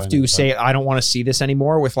 Yeah, I have to say, I don't want to see this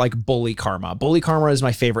anymore with like bully karma. Bully karma is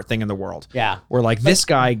my favorite thing in the world. Yeah. Where like this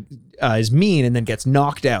guy is mean and then gets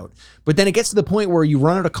knocked out. But then it gets to the point where you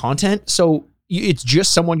run out of content. So it's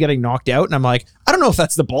just someone getting knocked out. And I'm like, I don't know if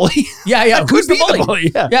that's the bully. Yeah. Who's the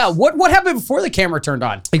bully? Yeah. What happened before the camera turned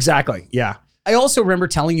on? Exactly. Yeah. I also remember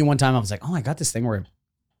telling you one time, I was like, oh, I got this thing where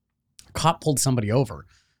a cop pulled somebody over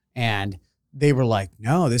and they were like,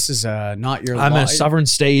 no, this is not your I'm a sovereign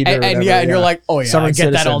state. And you're like, oh yeah, sovereign I get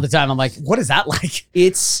citizen. That all the time. I'm like, what is that like?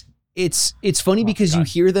 It's funny because you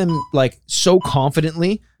hear them like so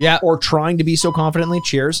confidently, or trying to be so confidently.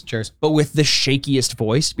 Cheers, but with the shakiest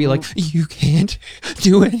voice, be like, you can't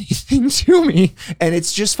do anything to me, and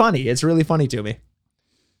it's just funny. It's really funny to me.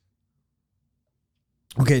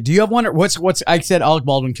 Okay, do you have one? Or what's I said Alec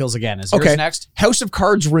Baldwin kills again. Is yours next? House of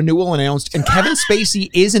Cards renewal announced, and Kevin Spacey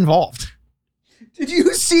is involved. Did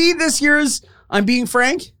you see this year's I'm Being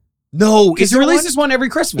Frank? No. Because they release this one every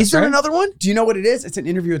Christmas. Is there another one? Do you know what it is? It's an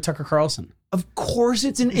interview with Tucker Carlson. Of course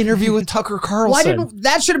it's an interview with Tucker Carlson.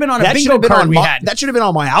 That should have been on a bingo card we had. That should have been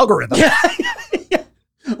on my algorithm. Yeah.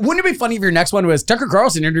 Wouldn't it be funny if your next one was Tucker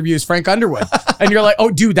Carlson interviews Frank Underwood? And you're like,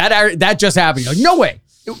 oh, dude, that just happened. You're like, no way.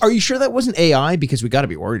 Are you sure that wasn't AI? Because we got to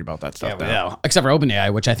be worried about that stuff. Yeah, except for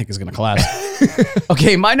OpenAI, which I think is going to collapse.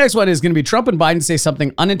 Okay, my next one is going to be Trump and Biden say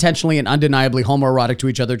something unintentionally and undeniably homoerotic to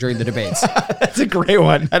each other during the debates. That's a great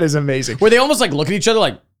one. That is amazing. Where they almost like look at each other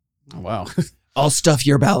like, oh, wow. I'll stuff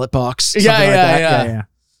your ballot box. Yeah.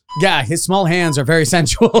 Yeah, his small hands are very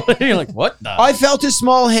sensual. You're like, what? I felt his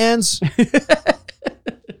small hands.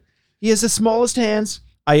 He has the smallest hands.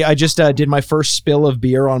 I just did my first spill of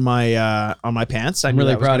beer on my pants. I'm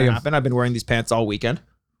really proud of you. I've been wearing these pants all weekend.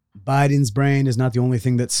 Biden's brain is not the only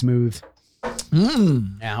thing that's smooth.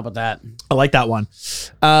 Yeah, how about that? I like that one.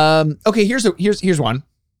 Okay, here's one.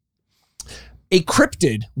 A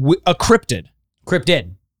cryptid. What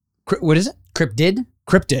is it?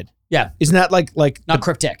 Cryptid. Yeah. Isn't that like Not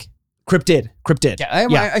cryptic. Cryptid?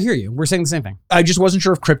 Yeah, I hear you. We're saying the same thing. I just wasn't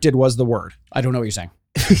sure if cryptid was the word. I don't know what you're saying.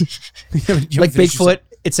 Like Bigfoot,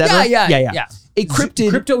 etc. Yeah. A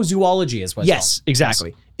cryptid. Cryptozoology is what. Yes,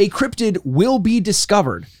 exactly. A cryptid will be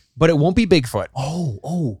discovered, but it won't be Bigfoot.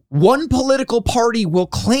 Oh. One political party will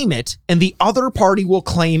claim it, and the other party will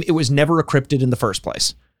claim it was never a cryptid in the first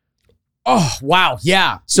place. Oh, wow.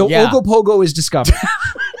 Yeah. So yeah. Ogopogo is discovered.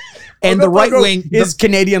 And the right wing is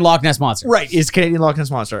Canadian Loch Ness Monster. Right, is Canadian Loch Ness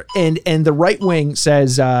Monster. And the right wing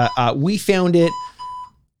says, we found it.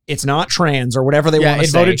 It's not trans or whatever they want to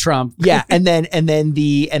say. It voted Trump. Yeah, and then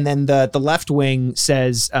the left wing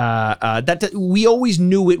says that we always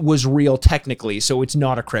knew it was real technically, so it's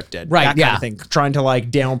not a cryptid. Right, that kind of thing. Trying to like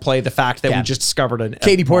downplay the fact that we just discovered a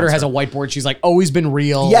Katie Porter monster. has a whiteboard. She's like always been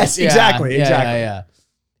real. Yes, exactly. Yeah.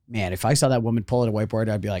 Man, if I saw that woman pull at a whiteboard,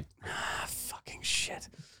 I'd be like, fucking shit.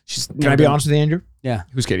 Can I be honest with you, Andrew? Yeah.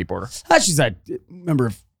 Who's Katie Porter? She's a member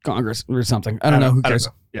of Congress or something. I don't know. Who cares?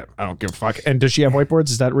 I don't give a fuck. And does she have whiteboards?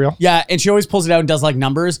 Is that real? Yeah, and she always pulls it out and does like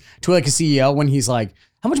numbers to like a CEO when he's like,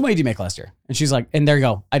 how much money did you make last year? And she's like, and there you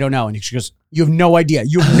go. I don't know. And she goes, you have no idea.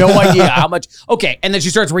 You have no idea how much. Okay. And then she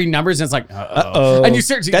starts reading numbers and it's like, uh-oh. And you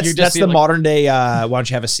start to, that's the modern day, why don't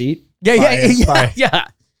you have a seat? Yeah.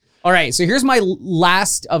 All right. So here's my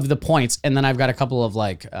last of the points. And then I've got a couple of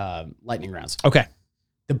like lightning rounds. Okay.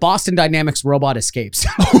 The Boston Dynamics robot escapes.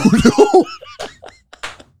 Oh, no.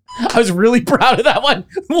 I was really proud of that one.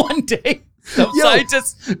 One day, the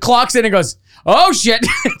scientist clocks in and goes, oh, shit.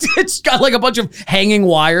 It's got like a bunch of hanging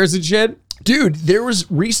wires and shit. Dude, there was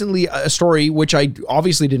recently a story, which I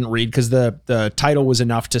obviously didn't read because the title was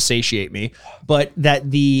enough to satiate me, but that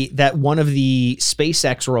one of the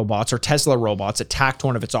SpaceX robots or Tesla robots attacked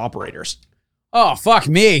one of its operators. Oh, fuck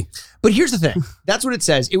me. But here's the thing. That's what it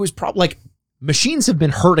says. It was probably like machines have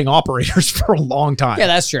been hurting operators for a long time. Yeah,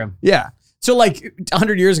 that's true. Yeah. So like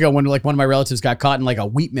 100 years ago when like one of my relatives got caught in like a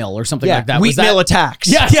wheat mill or something like that. Wheat mill attacks.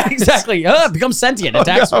 Yeah, exactly. Becomes sentient,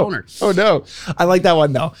 attacks owner. Oh no. I like that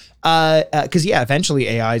one though. Cause eventually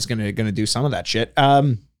AI is gonna do some of that shit.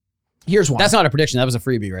 Here's one. That's not a prediction. That was a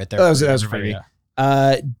freebie right there. That was a freebie.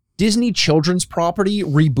 Yeah. Disney children's property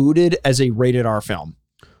rebooted as a rated R film.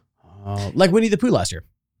 Like Winnie the Pooh last year.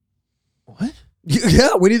 What?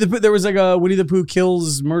 Yeah, Winnie the Pooh. There was like a Winnie the Pooh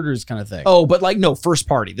kills murders kind of thing. Oh, but like no, first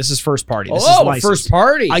party. This is first party. This is licensed. First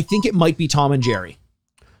party. I think it might be Tom and Jerry.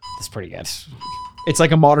 That's pretty good. It's like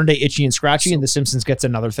a modern day Itchy and Scratchy, and The Simpsons gets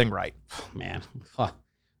another thing right. Man,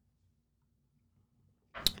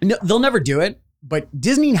 no, they'll never do it. But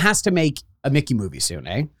Disney has to make a Mickey movie soon,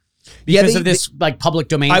 eh? Because of this like public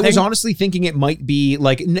domain. I was honestly thinking it might be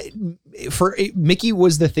like Mickey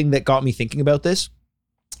was the thing that got me thinking about this.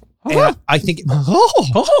 And I think it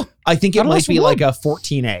might be like a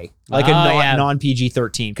 14A, like a non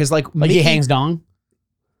PG-13, because like Mickey, he hangs dong.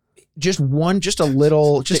 Just a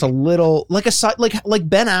little, like a side, like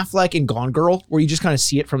Ben Affleck in Gone Girl, where you just kind of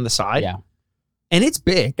see it from the side. Yeah, and it's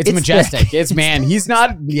big. It's majestic. Thick. It's man. He's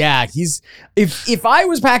not. Yeah, he's. If I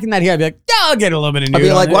was packing that here, I'd be like, yeah, I'll get a little bit of. I'd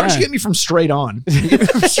be like, why don't you get me from Straight On?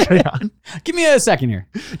 Give me a second here.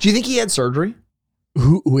 Do you think he had surgery?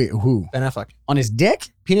 Who? Ben Affleck. On his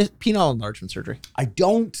dick? Penile enlargement surgery. I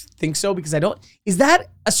don't think so because I don't. Is that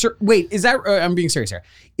I'm being serious here.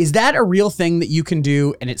 Is that a real thing that you can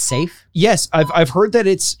do and it's safe? Yes, I've heard that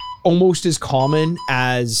it's almost as common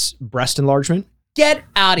as breast enlargement. Get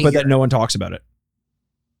out of here. But that no one talks about it.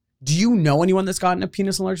 Do you know anyone that's gotten a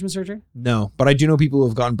penis enlargement surgery? No, but I do know people who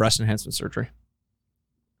have gotten breast enhancement surgery.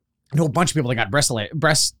 I know a bunch of people that got breast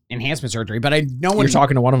enhancement surgery, but I know You're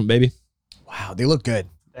talking to one of them, baby. Wow, they look good.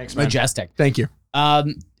 Thanks, man. Majestic. Thank you.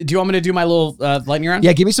 Do you want me to do my little lightning round?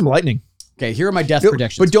 Yeah, give me some lightning. Okay, here are my death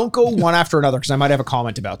predictions. But don't go one after another because I might have a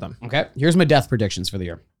comment about them. Okay, here's my death predictions for the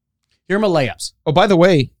year. Here are my layups. Oh, by the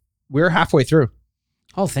way, we're halfway through.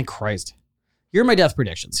 Oh, thank Christ. Here are my death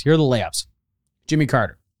predictions. Here are the layups. Jimmy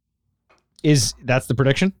Carter. That's the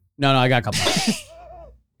prediction? No, I got a couple.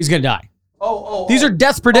 He's going to die. These are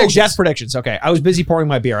death predictions. Oh, death predictions. Okay. I was busy pouring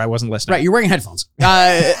my beer. I wasn't listening. Right. You're wearing headphones.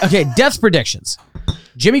 Okay. Death predictions.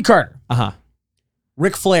 Jimmy Carter. Uh-huh.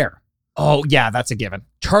 Ric Flair. Oh, yeah. That's a given.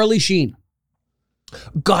 Charlie Sheen.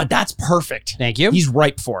 God, that's perfect. Thank you. He's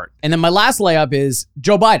ripe for it. And then my last layup is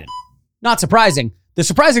Joe Biden. Not surprising. The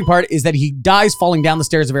surprising part is that he dies falling down the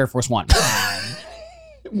stairs of Air Force One.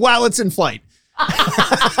 While it's in flight.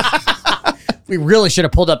 We really should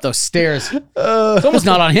have pulled up those stairs. It's almost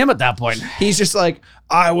not on him at that point. He's just like,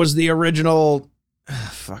 I was the original.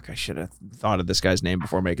 Fuck, I should have thought of this guy's name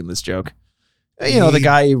before making this joke. You know, the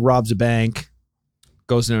guy who robs a bank,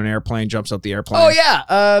 goes into an airplane, jumps out the airplane. Oh,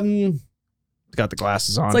 yeah. Got the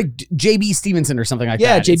glasses on. It's like JB Stevenson or something like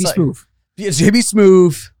yeah, that. JB Smoove. It's JB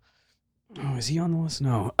Smoove. Oh, is he on the list?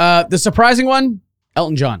 No. The surprising one,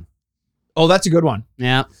 Elton John. Oh, that's a good one.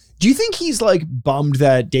 Yeah. Do you think he's like bummed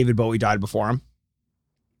that David Bowie died before him?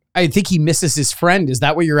 I think he misses his friend. Is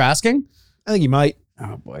that what you're asking? I think he might.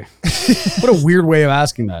 Oh, boy. What a weird way of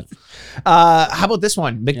asking that. How about this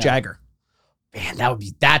one? Mick Jagger. Man, that would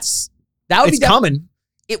be coming.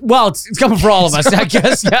 It's coming for all of us, I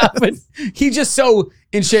guess. Yeah, but he's just so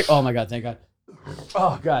in shape. Oh my God, thank God.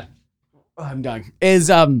 Oh God. Oh, I'm dying. He's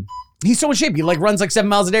so in shape. He like runs like 7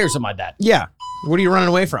 miles a day or something like that. Yeah. What are you running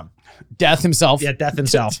away from? Death himself. Yeah, death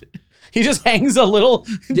himself. He just hangs a little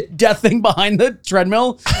death thing behind the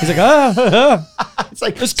treadmill. He's like, It's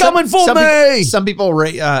like it's coming for me. Some people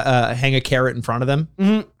hang a carrot in front of them.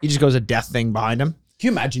 Mm-hmm. He just goes a death thing behind him. Can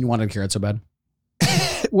you imagine you wanted a carrot so bad?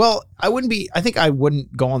 Well, I think I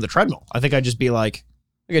wouldn't go on the treadmill. I think I'd just be like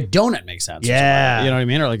a donut makes sense. Yeah. You know what I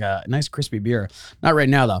mean? Or like a nice crispy beer. Not right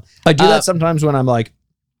now though. I do that sometimes when I'm like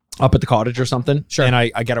up at the cottage or something. Sure. And I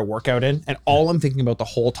get a workout in, and all I'm thinking about the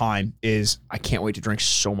whole time is I can't wait to drink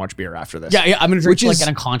so much beer after this. Yeah, I'm gonna drink like an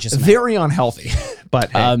unconscious amount. Very unhealthy.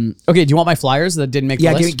 But hey. Okay, do you want my flyers that didn't make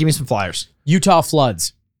the list? Yeah, give me some flyers. Utah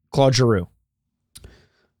floods. Claude Giroux.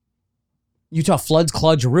 Utah floods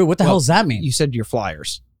Claude Giroux. What the hell does that mean? You said your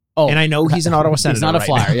flyers. Oh, and I know he's an Ottawa senator. He's not a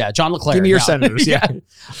flyer. Now. Yeah, John LeClaire. Give me your senators. Yeah.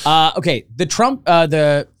 Okay, the Trump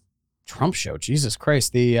show. Jesus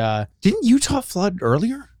Christ. The didn't Utah flood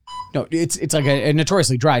earlier? No, it's like a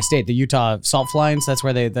notoriously dry state. The Utah salt flats. That's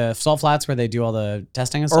where the salt flats where they do all the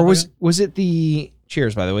testing and stuff. Or was it the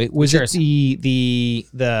cheers? By the way, was cheers. it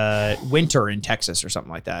the winter in Texas or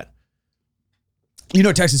something like that? You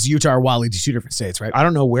know, Texas and Utah are wildly two different states, right? I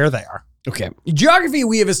don't know where they are. Okay. Geography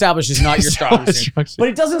we have established is not your strong suit, but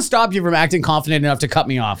it doesn't stop you from acting confident enough to cut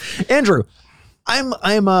me off. Andrew, I'm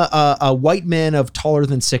a white man of taller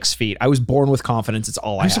than 6 feet. I was born with confidence. It's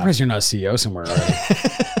all I have. I'm surprised you're not a CEO somewhere already.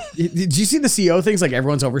 Did you see the CEO things? Like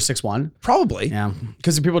everyone's over 6'1"? Probably. Yeah.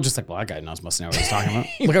 Because people are just like, well, that guy must know what he's talking about.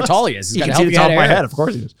 Look how tall he is. He's you got can see the top of my hair. head. Of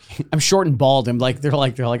course he is. I'm short and bald. I'm like, they're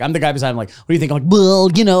like, I'm the guy beside him. Like, what do you think? I'm like,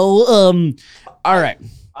 well, all right.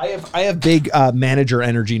 I have big manager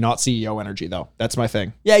energy, not CEO energy, though. That's my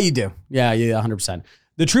thing. Yeah, you do. Yeah, 100%.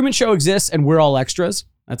 The Truman Show exists, and we're all extras.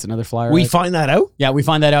 That's another flyer. We find that out? Yeah, we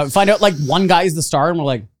find that out. Find out like one guy is the star, and we're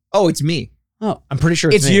like, oh, it's me. Oh, I'm pretty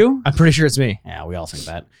sure it's me. you. I'm pretty sure it's me. Yeah, we all think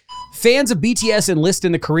that. Fans of BTS enlist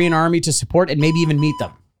in the Korean army to support and maybe even meet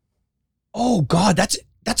them. Oh God, that's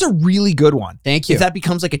a really good one. Thank you. If that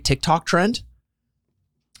becomes like a TikTok trend,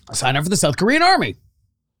 sign up for the South Korean army.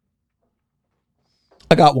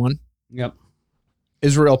 I got one. Yep.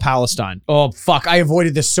 Israel, Palestine. Oh, fuck. I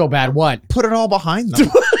avoided this so bad. What? Put it all behind them.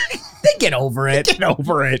 They get over it. Get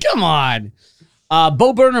over it. Come on.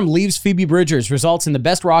 Bo Burnham leaves Phoebe Bridgers, results in the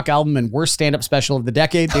best rock album and worst stand-up special of the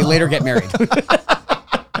decade. They later get married.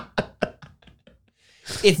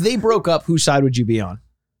 If they broke up, whose side would you be on?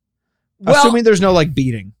 Well, assuming there's no like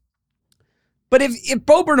beating. But if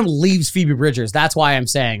Bo Burnham leaves Phoebe Bridgers, that's why I'm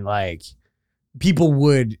saying like people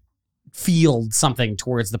would feel something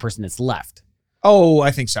towards the person that's left. Oh,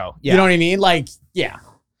 I think so. Yeah. You know what I mean? Like, yeah.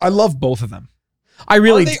 I love both of them. I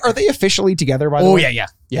really are they officially together by the way? Oh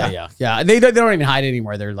yeah. They don't even hide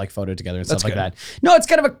anymore. They're like photo together and stuff like that. No, it's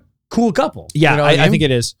kind of a cool couple. Yeah, you know I think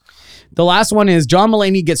it is. The last one is John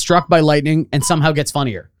Mulaney gets struck by lightning and somehow gets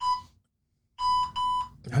funnier.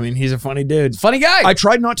 I mean, he's a funny dude. Funny guy. I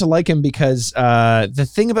tried not to like him because the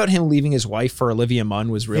thing about him leaving his wife for Olivia Munn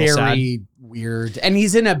was real sad. Very weird. And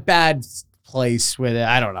he's in a bad place with it.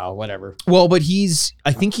 I don't know, whatever. Well, but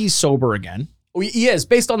I think he's sober again. He is,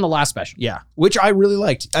 based on the last special. Yeah, which I really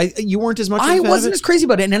liked. You weren't as much. I wasn't as crazy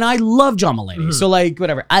about it, and I love John Mulaney. Mm-hmm. So like,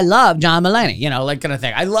 whatever. I love John Mulaney, like kind of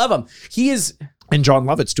thing. I love him. He is... And John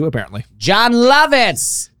Lovitz too, apparently. John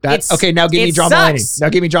Lovitz. Okay, now give me John Mulaney. Now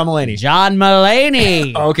give me John Mulaney. John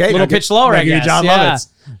Mulaney. Okay. A little pitch lower, I guess. John Lovitz.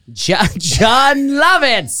 John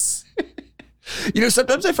Lovitz.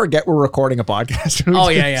 Sometimes I forget we're recording a podcast. Oh,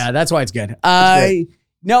 yeah. That's why it's good.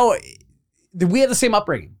 No, we have the same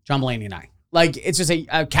upbringing, John Mulaney and I. Like, it's just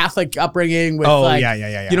a Catholic upbringing with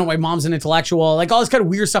my mom's an intellectual, like all this kind of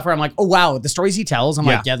weird stuff where I'm like, oh, wow, the stories he tells, I'm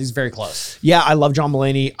like, yeah, these are very close. Yeah, I love John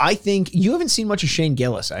Mulaney. I think you haven't seen much of Shane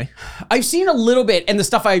Gillis, eh? I've seen a little bit, and the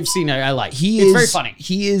stuff I've seen, I like. It's very funny.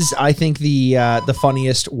 He is, I think, the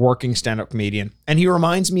funniest working stand-up comedian. And he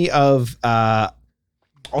reminds me of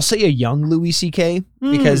I'll say a young Louis C.K.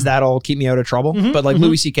 because that'll keep me out of trouble. But like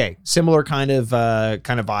Louis C.K., similar kind of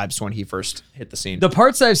vibes when he first hit the scene. The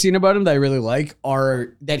parts that I've seen about him that I really like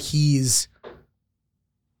are that he's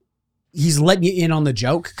letting you in on the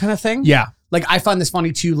joke kind of thing. Yeah. Like, I find this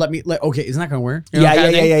funny too. Okay, isn't that going to work?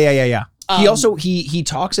 Yeah. He also, he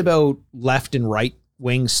talks about left and right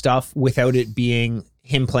wing stuff without it being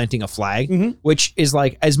him planting a flag, which is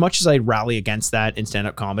like, as much as I rally against that in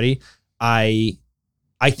stand-up comedy, I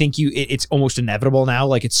think it's almost inevitable now.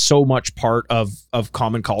 Like, it's so much part of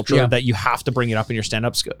common culture that you have to bring it up in your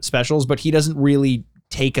stand-up specials, but he doesn't really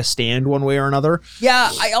take a stand one way or another.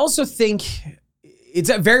 Yeah, I also think it's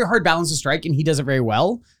a very hard balance to strike, and he does it very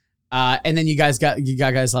well. And then you got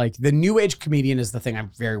guys like the new age comedian is the thing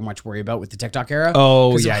I'm very much worried about with the TikTok era.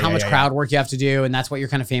 Oh, because of how much crowd work you have to do, and that's what you're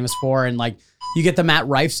kind of famous for. And like, you get the Matt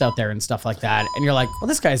Rifes out there and stuff like that, and you're like, well,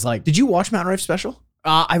 this guy's like. Did you watch Matt Rife's special?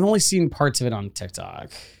 I've only seen parts of it on TikTok.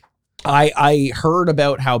 I heard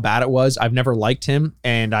about how bad it was. I've never liked him,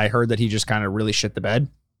 and I heard that he just kind of really shit the bed.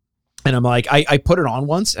 And I'm like, I put it on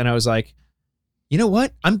once, and I was like, you know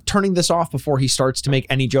what? I'm turning this off before he starts to make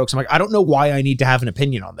any jokes. I'm like, I don't know why I need to have an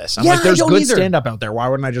opinion on this. I'm like, there's good stand-up out there. Why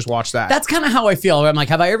wouldn't I just watch that? That's kind of how I feel. I'm like,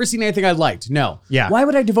 have I ever seen anything I liked? No. Yeah. Why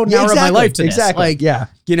would I devote an hour of my life to this? Exactly. Like,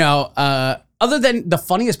 you know, other than the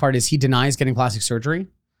funniest part is he denies getting plastic surgery.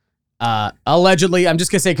 Allegedly, I'm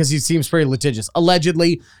just gonna say because he seems pretty litigious.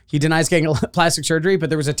 Allegedly, he denies getting plastic surgery, but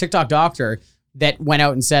there was a TikTok doctor that went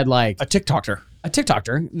out and said like a TikToker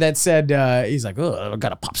that said he's like, oh, I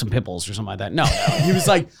gotta pop some pimples or something like that. No, he was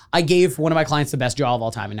like, I gave one of my clients the best jaw of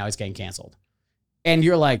all time, and now he's getting canceled. And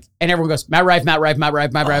you're like, and everyone goes, Matt Rife in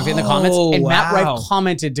the comments, and Matt Rife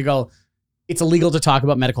commented to go, it's illegal to talk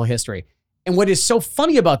about medical history. And what is so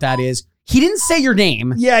funny about that is he didn't say your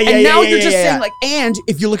name. And now you're just saying like, and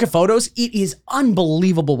if you look at photos, it is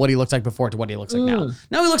unbelievable what he looked like before to what he looks like now.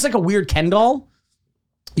 Now he looks like a weird Ken doll.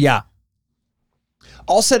 Yeah.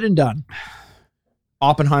 All said and done.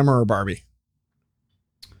 Oppenheimer or Barbie?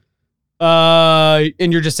 And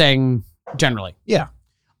you're just saying generally. Yeah.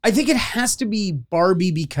 I think it has to be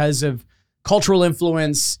Barbie because of cultural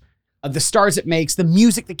influence, of the stars it makes, the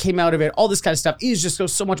music that came out of it, all this kind of stuff is just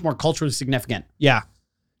so much more culturally significant. Yeah.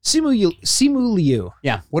 Simu Liu.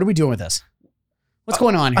 Yeah. What are we doing with this? What's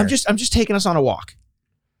going on here? I'm just taking us on a walk.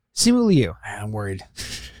 Simu Liu. I'm worried.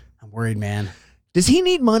 I'm worried, man. Does he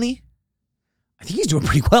need money? I think he's doing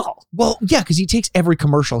pretty well. Well, yeah, because he takes every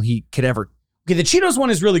commercial he could ever. Okay, the Cheetos one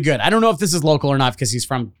is really good. I don't know if this is local or not because he's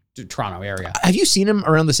from the Toronto area. Have you seen him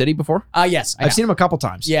around the city before? Yes. I've seen him a couple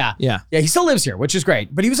times. Yeah. He still lives here, which is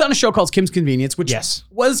great. But he was on a show called Kim's Convenience, which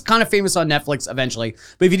was kind of famous on Netflix eventually.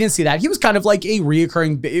 But if you didn't see that, he was kind of like a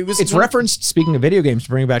reoccurring. It's referenced, speaking of video games, to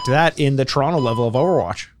bring it back to that, in the Toronto level of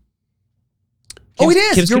Overwatch.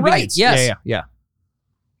 It is. You're right. Yes. Yeah.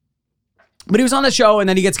 But he was on the show, and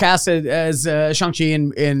then he gets cast as Shang-Chi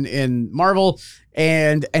in Marvel,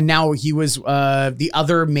 and now he was the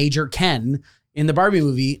other major Ken in the Barbie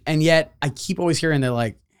movie, and yet I keep always hearing they're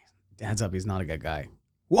like, heads up, he's not a good guy.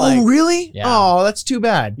 Whoa, really? Yeah. Oh, that's too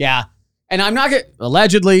bad. Yeah. And I'm not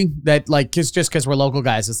allegedly that like just because we're local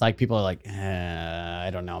guys, it's like people are like, I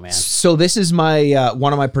don't know, man. So this is my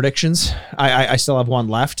one of my predictions. I still have one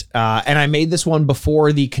left, and I made this one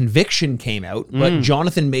before The Conviction came out. But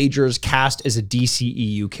Jonathan Majors cast as a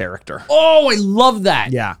DCEU character. Oh, I love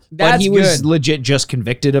that. Yeah, but he was legit just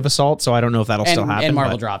convicted of assault, so I don't know if that'll still happen. And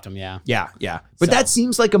Marvel dropped him. Yeah. But that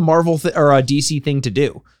seems like a Marvel or a DC thing to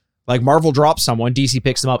do. Like Marvel drops someone, DC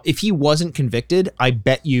picks them up. If he wasn't convicted, I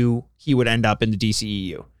bet you he would end up in the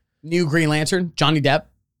DCEU. New Green Lantern, Johnny Depp.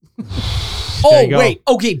 Oh, wait.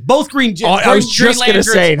 Okay, both Green I was just going to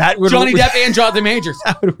say that. Johnny Depp and Jonathan Majors.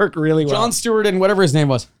 That would work really well. Jon Stewart and whatever his name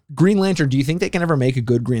was. Green Lantern. Do you think they can ever make a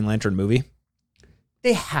good Green Lantern movie?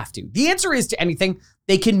 They have to. The answer is to anything.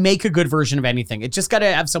 They can make a good version of anything. It just got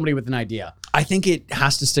to have somebody with an idea. I think it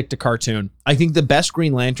has to stick to cartoon. I think the best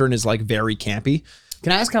Green Lantern is like very campy.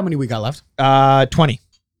 Can I ask how many we got left? 20.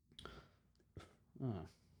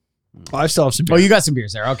 I still have some beer. Oh, you got some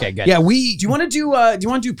beers there. Okay, good. Yeah, do you want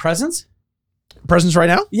to do presents? Presents right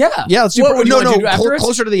now? Yeah. Yeah, let's do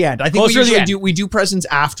closer to the end. I think we do presents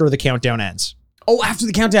after the countdown ends. Oh, after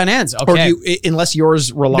the countdown ends. Okay. Or unless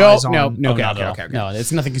yours relies on No,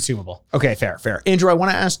 it's nothing consumable. Okay, fair. Andrew, I want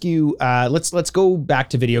to ask you, let's go back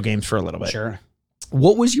to video games for a little bit. Sure.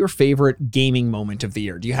 What was your favorite gaming moment of the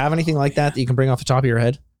year? Do you have anything like that you can bring off the top of your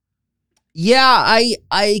head? Yeah,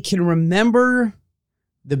 I can remember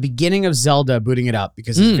the beginning of Zelda booting it up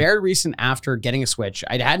because it's very recent after getting a Switch.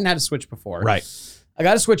 I hadn't had a Switch before. Right. I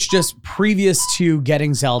got a Switch just previous to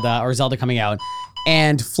getting Zelda coming out.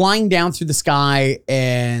 And flying down through the sky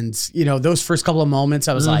and, those first couple of moments,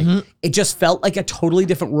 I was like, it just felt like a totally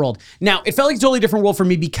different world. Now, it felt like a totally different world for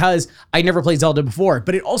me because I never played Zelda before,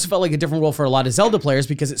 but it also felt like a different world for a lot of Zelda players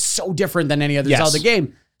because it's so different than any other Zelda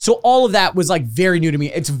game. So all of that was like very new to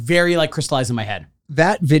me. It's very like crystallized in my head.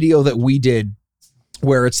 That video that we did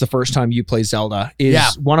where it's the first time you play Zelda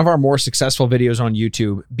is one of our more successful videos on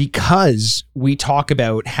YouTube because we talk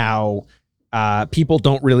about how people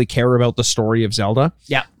don't really care about the story of Zelda.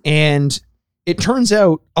 Yeah. And it turns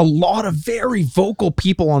out a lot of very vocal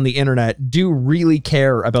people on the internet do really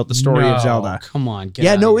care about the story of Zelda. Come on.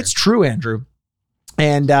 It's true, Andrew.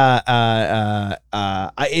 And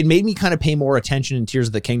it made me kind of pay more attention in Tears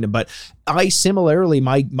of the Kingdom. But I similarly,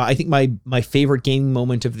 I think my favorite gaming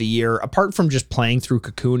moment of the year, apart from just playing through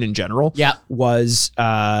Cocoon in general, was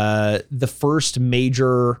the first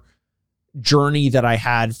major journey that I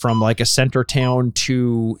had from like a center town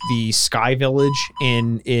to the Sky Village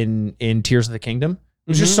in Tears of the Kingdom.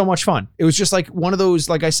 It was just so much fun. It was just like one of those,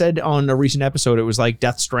 like I said on a recent episode, it was like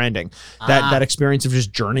Death Stranding. That experience of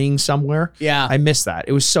just journeying somewhere. Yeah. I miss that.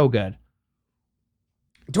 It was so good.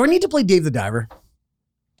 Do I need to play Dave the Diver?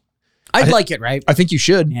 I'd like it, right? I think you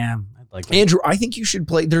should. Yeah, I'd like it. Andrew, I think you should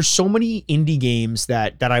play. There's so many indie games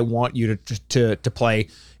that I want you to play.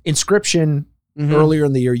 Inscription, earlier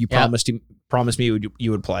in the year, you promised me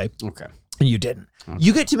you would play. Okay. And you didn't. Okay.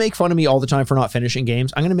 You get to make fun of me all the time for not finishing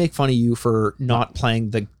games. I'm going to make fun of you for not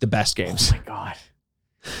playing the best games. Oh my God.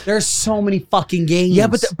 There's so many fucking games. Yeah,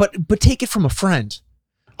 but take it from a friend.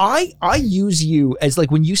 I use you as like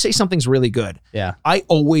when you say something's really good. Yeah. I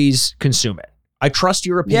always consume it. I trust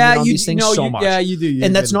your opinion on these things so much. Yeah, you do.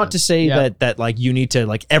 And that's not to say that like you need to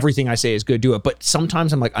like everything I say is good, do it. But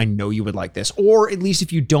sometimes I'm like, I know you would like this. Or at least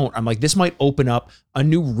if you don't, I'm like, this might open up a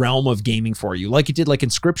new realm of gaming for you. Like it did like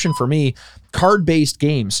Inscription for me, card-based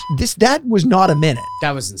games. That was not a minute.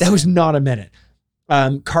 That was insane. That was not a minute.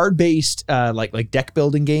 Card-based like deck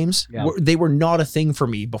building games, they were not a thing for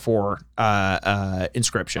me before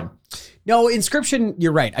Inscription. No, Inscription,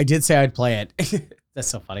 you're right. I did say I'd play it. That's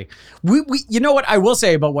so funny. We you know what I will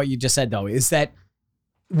say about what you just said though is that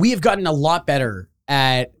we have gotten a lot better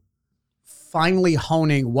at finally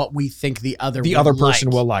honing what we think the other person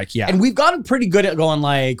will like. Yeah, and we've gotten pretty good at going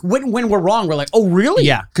like when we're wrong, we're like, oh really?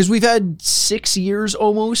 Yeah, because we've had 6 years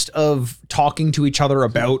almost of talking to each other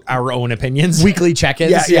about our own opinions, weekly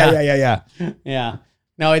check-ins. Yeah.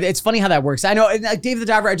 No, it's funny how that works. I know, and like Dave the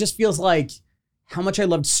Diver, it just feels like how much I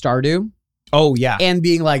loved Stardew. Oh yeah, and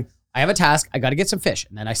being like, I have a task, I got to get some fish,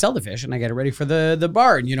 and then I sell the fish and I get it ready for the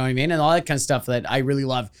barn, you know what I mean? And all that kind of stuff that I really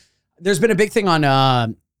love. There's been a big thing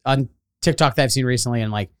on TikTok that I've seen recently,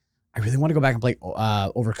 and like, I really want to go back and play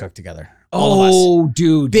Overcooked together. All of us.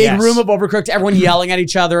 Dude. Big room of Overcooked, everyone yelling at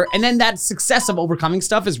each other. And then that success of overcoming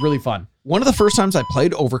stuff is really fun. One of the first times I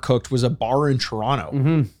played Overcooked was a bar in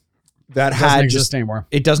Toronto. That doesn't exist anymore.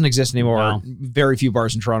 It doesn't exist anymore. No. Very few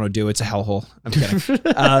bars in Toronto do. It's a hellhole. I'm kidding.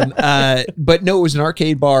 But no, it was an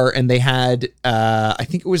arcade bar, and they had I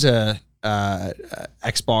think it was a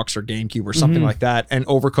Xbox or GameCube or something like that, and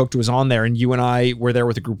Overcooked was on there, and you and I were there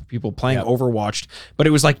with a group of people playing Overwatch, but it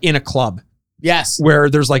was like in a club. Yes. Where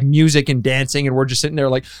there's like music and dancing, and we're just sitting there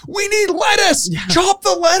like, we need lettuce. Chop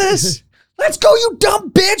the lettuce. Let's go, you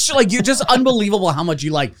dumb bitch. Like, you're just unbelievable how much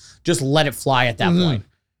you like just let it fly at that point.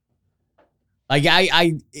 Like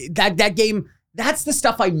that game, that's the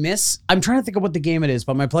stuff I miss. I'm trying to think of what the game it is,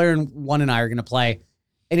 but my player one and I are going to play,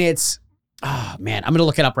 and it's, oh man, I'm going to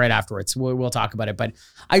look it up right afterwards. We'll talk about it, but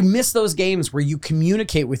I miss those games where you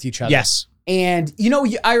communicate with each other. Yes. And you know,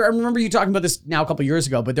 I remember you talking about this now a couple years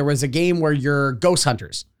ago, but there was a game where you're ghost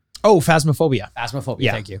hunters. Oh, Phasmophobia. Phasmophobia.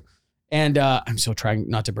 Yeah. Thank you. And I'm still trying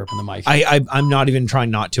not to burp in the mic. I'm not even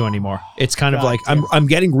trying not to anymore. It's kind of like I'm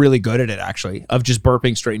getting really good at it actually, of just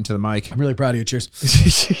burping straight into the mic. I'm really proud of you. Cheers.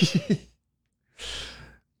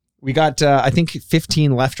 We got I think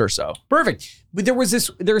 15 left or so. Perfect. But there was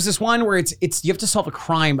this one where it's you have to solve a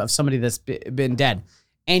crime of somebody that's been dead,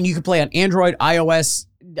 and you can play on Android, iOS,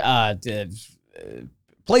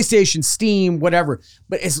 PlayStation, Steam, whatever.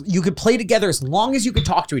 But you could play together as long as you could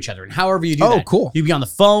talk to each other, and however you do that. Oh, cool. You'd be on the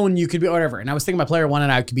phone, you could be whatever. And I was thinking my player one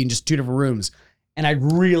and I could be in just 2 different rooms, and I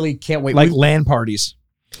really can't wait. Like LAN parties.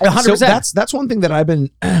 100%. So that's one thing that I've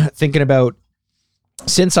been thinking about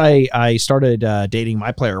since I started dating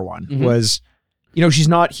my player one was, you know, she's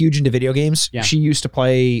not huge into video games. Yeah. She used to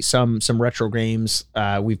play some retro games.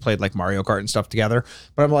 We've played like Mario Kart and stuff together,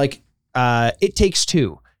 but I'm like, It Takes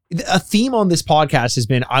Two A theme on this podcast has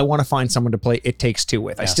been I want to find someone to play It Takes Two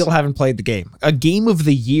with. Yes. I still haven't played the game. A game of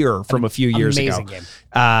the year from a few years ago. Amazing game.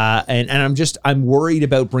 And I'm worried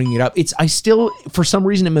about bringing it up. I still, for some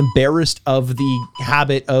reason, am embarrassed of the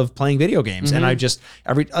habit of playing video games. And I just,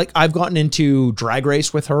 I've gotten into Drag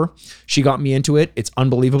Race with her. She got me into it. It's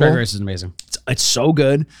unbelievable. Drag Race is amazing. It's so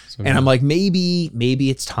good. And I'm like, maybe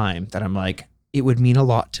it's time that I'm like, it would mean a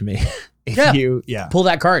lot to me. If you pull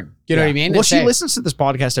that card. You know what I mean? Well, she listens to this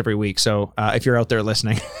podcast every week. So if you're out there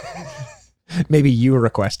listening, maybe you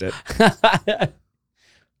request it.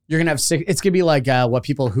 You're going to have it's going to be like what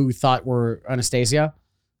people who thought were Anastasia.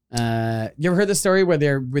 You ever heard the story where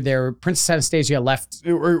their Princess Anastasia left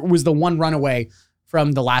or was the one runaway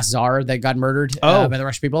from the last czar that got murdered by the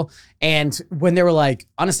Russian people? And when they were like,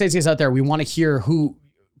 Anastasia's out there, we want to hear who,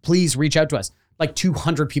 please reach out to us. Like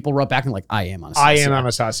 200 people wrote back and like, I am Anastasia. I am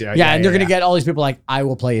Anastasia. Yeah, and they're going to get all these people like, I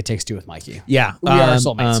will play It Takes Two with Mikey. Yeah. We are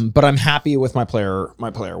soulmates. But I'm happy with my player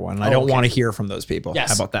one. And I don't want to hear from those people. Yes.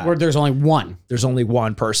 How about that? Where there's only one. There's only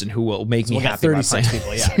one person who will make me happy. 36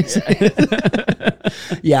 people,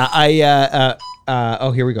 yeah. Yeah,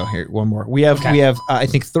 here we go. Here, one more. We have I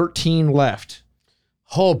think 13 left.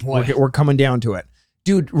 Oh boy. We're coming down to it.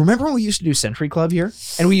 Dude, remember when we used to do Century Club here?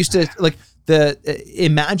 And we used to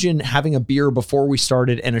imagine having a beer before we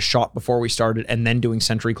started and a shot before we started and then doing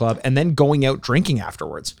Century Club and then going out drinking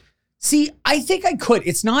afterwards. See, I think I could.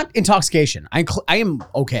 It's not intoxication. I am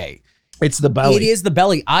okay. It's the belly. It is the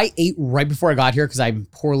belly. I ate right before I got here because I'm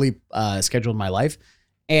poorly scheduled in my life.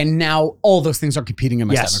 And now all those things are competing in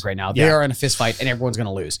my stomach right now. They are in a fist fight and everyone's going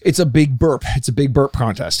to lose. It's a big burp. It's a big burp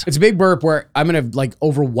contest. It's a big burp where I'm going to like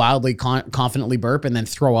over wildly confidently burp and then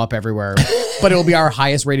throw up everywhere. But it'll be our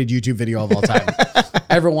highest rated YouTube video of all time.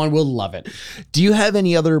 Everyone will love it. Do you have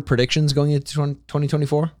any other predictions going into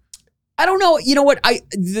 2024? I don't know. You know what? I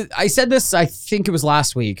said this, I think it was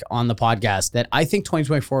last week on the podcast, that I think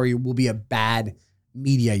 2024 will be a bad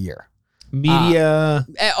media year. Media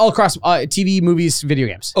all across TV, movies, video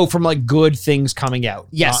games. Oh, from like good things coming out.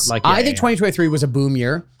 Yes. I think 2023 was a boom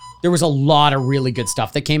year. There was a lot of really good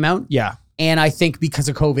stuff that came out. Yeah. And I think because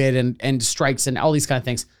of COVID and strikes and all these kind of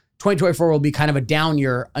things, 2024 will be kind of a down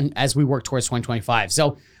year as we work towards 2025.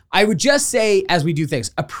 So I would just say, as we do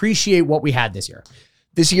things, appreciate what we had this year.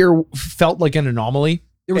 This year felt like an anomaly.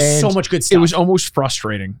 There was so much good stuff. It was almost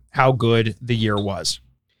frustrating how good the year was.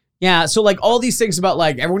 Yeah, so like all these things about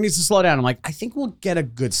like everyone needs to slow down. I'm like, I think we'll get a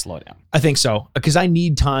good slowdown. I think so, because I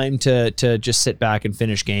need time to just sit back and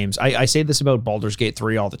finish games. I say this about Baldur's Gate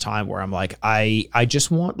 3 all the time, where I'm like, I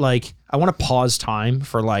just want I want to pause time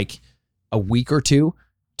for like a week or two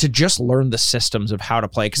to just learn the systems of how to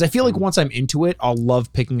play. Because I feel like once I'm into it, I'll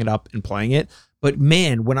love picking it up and playing it. But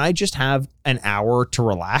man, when I just have an hour to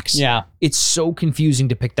relax, it's so confusing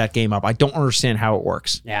to pick that game up. I don't understand how it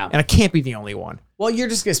works. Yeah. And I can't be the only one. Well, you're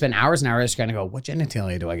just going to spend hours and hours trying to go, what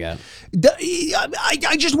genitalia do I get?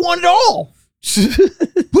 I just want it all.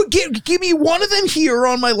 Give me one of them here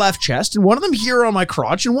on my left chest and one of them here on my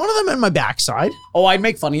crotch and one of them on my backside. Oh, I'd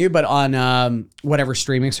make fun of you, but on whatever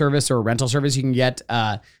streaming service or rental service you can get,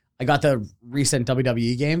 I got the recent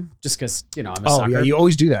WWE game just because, I'm a sucker. Yeah, you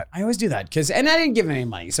always do that. I always do that and I didn't give him any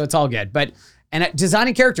money, so it's all good. But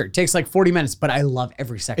designing character takes like 40 minutes, but I love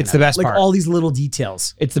every second. It's the best part. Like all these little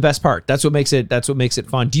details. It's the best part. That's what makes it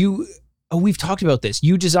fun. We've talked about this.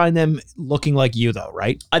 You design them looking like you though,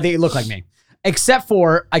 right? They look like me. Except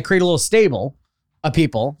for I create a little stable of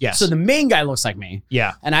people. Yes. So the main guy looks like me.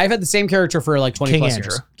 Yeah. And I've had the same character for like 20 plus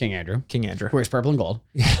Andrew. years. King Andrew. Who wears purple and gold.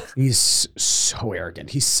 Yeah. He's so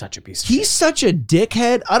arrogant. He's such a piece of He's such a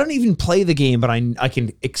dickhead. I don't even play the game, but I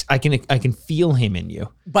can feel him in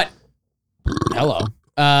you. But hello.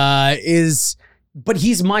 But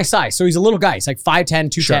he's my size. So he's a little guy. He's like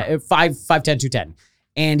 5'10", 210, 5'10", 210.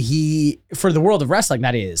 And he, for the world of wrestling,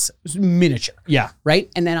 that is miniature. Yeah.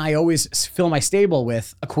 Right? And then I always fill my stable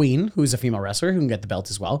with a queen, who's a female wrestler, who can get the belt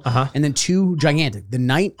as well. Uh-huh. And then two gigantic, the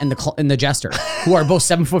knight and the jester, who are both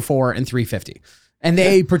 7'4" and 350. And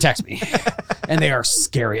they protect me. And they are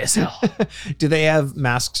scary as hell. Do they have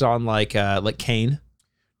masks on like Kane?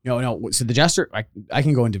 No. So the jester, I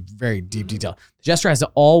can go into very deep detail. The jester has an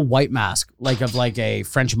all white mask, like a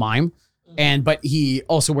French mime. But he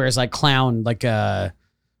also wears like clown,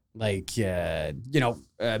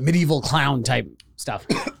 medieval clown type stuff.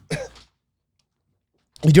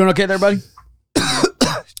 You doing okay there, buddy?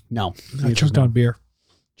 No. I choked on beer.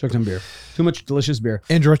 Choked on beer. Too much delicious beer.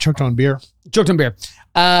 Andrew, I choked on beer. Choked on beer.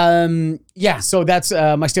 So that's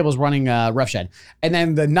my stable's running roughshed. And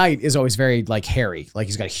then the knight is always very like hairy. Like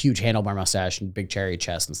he's got a huge handlebar mustache and big cherry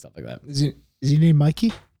chest and stuff like that. Is he named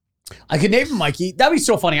Mikey? I could name him Mikey. That'd be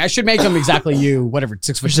so funny. I should make him exactly you, whatever,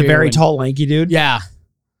 6 foot. Just a very tall, lanky dude. Yeah.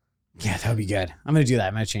 Yeah, that would be good. I'm going to do that.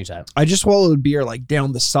 I'm going to change that. I just swallowed beer like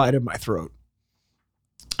down the side of my throat.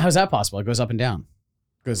 How's that possible? It goes up and down.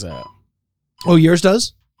 It goes, oh, yours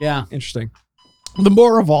does? Yeah. Interesting. The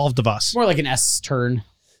more evolved of us. More like an S turn.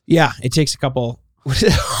 Yeah, it takes a couple. What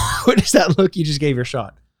is that look you just gave your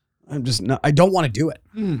shot? I don't want to do it.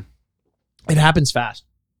 It happens fast.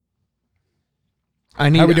 How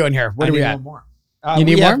are we doing here? What do we at? More. You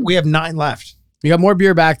need more? We have 9 left. You got more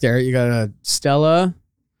beer back there. You got a Stella.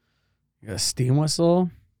 You got a Steam Whistle.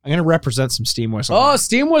 I'm going to represent some Steam Whistle. Oh,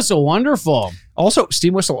 Steam Whistle. Wonderful. Also,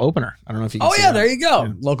 Steam Whistle opener. I don't know if you can see that. There you go.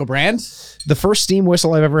 Yeah. Local brand. The first Steam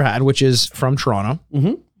Whistle I've ever had, which is from Toronto.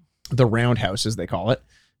 Mm-hmm. The Roundhouse, as they call it.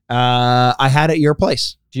 I had it at your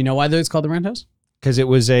place. Do you know why it's called the Roundhouse? Because it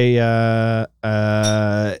was a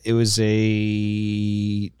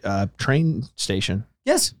train station.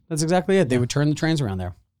 Yes, that's exactly it. They would turn the trains around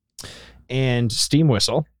there. And Steam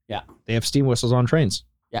Whistle. Yeah. They have steam whistles on trains.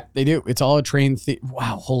 Yeah, they do. It's all a train.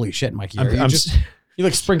 Wow, holy shit, Mikey. You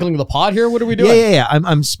like sprinkling the pod here? What are we doing? Yeah.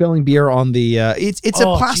 I'm spilling beer on the. It's a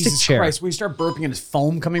plastic Jesus chair. Christ, we start burping and his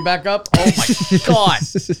foam coming back up. Oh my god!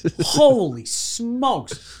 Holy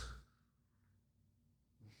smokes!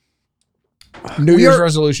 New Year's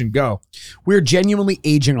resolution, go. We're genuinely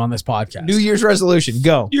aging on this podcast. New Year's resolution,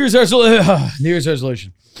 go. New Year's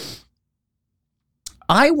resolution.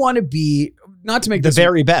 I want to be not to make the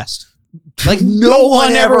very best. Like no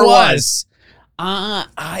one ever was.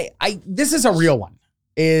 This is a real one.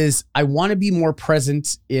 I want to be more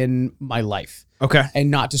present in my life. Okay.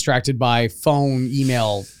 And not distracted by phone,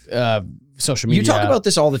 email, social media. You talk about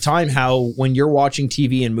this all the time, how when you're watching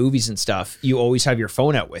TV and movies and stuff, you always have your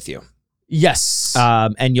phone out with you. Yes.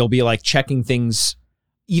 And you'll be like checking things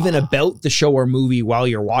even about the show or movie while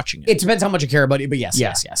you're watching it. It depends how much I care about it, but yes.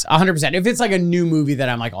 100%. If it's like a new movie that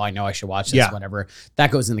I'm like, oh, I know I should watch this, whatever,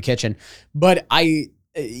 that goes in the kitchen. But I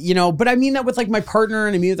mean that with like my partner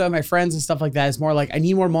and I mean that with my friends and stuff like that. It's more like I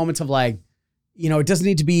need more moments of like, it doesn't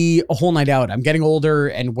need to be a whole night out. I'm getting older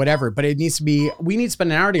and whatever, but it needs to be, we need to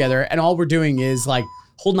spend an hour together and all we're doing is like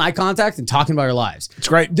holding eye contact and talking about our lives. It's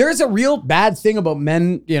great. There's a real bad thing about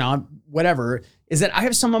men, whatever, is that I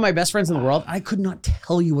have some of my best friends in the world. I could not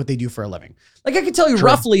tell you what they do for a living. Like I could tell you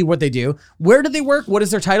roughly what they do. Where do they work? What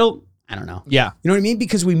is their title? I don't know. Yeah. You know what I mean?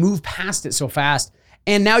 Because we move past it so fast.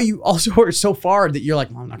 And now you also are so far that you're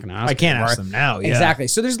like, well, I'm not going to ask. I can't ask them now. Yeah. Exactly.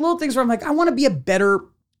 So there's little things where I'm like, I want to be a better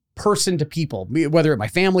person to people, whether it's my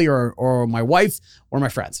family or my wife or my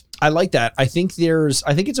friends. I like that. I think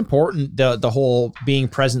it's important, the whole being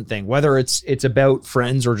present thing, whether it's about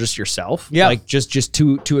friends or just yourself. Yeah. Like just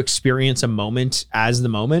to experience a moment as the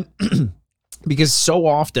moment. Because so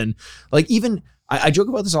often, like even I joke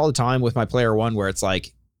about this all the time with my player one, where it's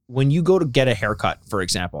like, when you go to get a haircut, for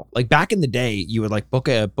example, like back in the day, you would like book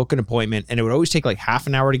an appointment and it would always take like half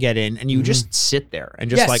an hour to get in, and you would just sit there and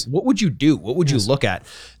just like, what would you do? What would you look at?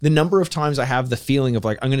 The number of times I have the feeling of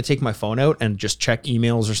like, I'm going to take my phone out and just check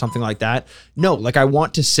emails or something like that. No, like I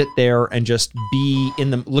want to sit there and just be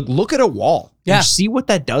in the, look at a wall. Yeah. And see what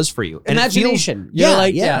that does for you. And imagination.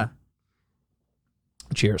 Yeah.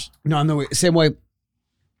 Cheers. No, I'm the same way.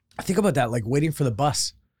 I think about that, like waiting for the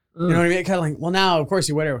bus. You know what I mean? Kind of like, well, now, of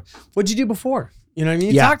course, whatever. What'd you do before? You know what I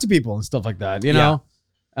mean? You talk to people and stuff like that, you know?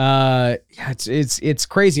 It's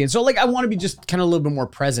crazy. And so, like, I want to be just kind of a little bit more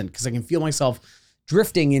present because I can feel myself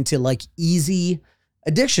drifting into, like, easy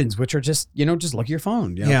addictions, which are just, just look at your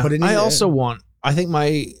phone. Put it in I think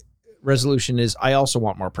my resolution is I also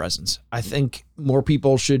want more presence. I think more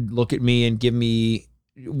people should look at me and give me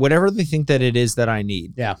whatever they think that it is that I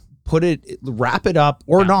need. Yeah. Wrap it up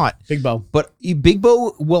or not. Big Bow. But Big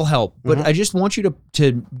Bow will help. But I just want you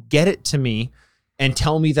to get it to me and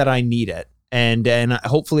tell me that I need it. And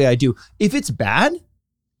hopefully I do. If it's bad,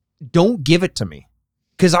 don't give it to me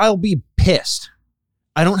because I'll be pissed.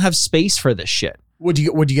 I don't have space for this shit. What'd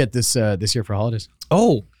you get this year for holidays?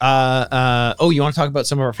 You want to talk about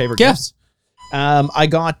some of our favorite gifts? I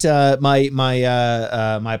got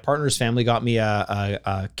my partner's family got me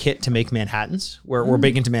a kit to make Manhattans. We're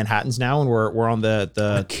big into Manhattans now, and we're on the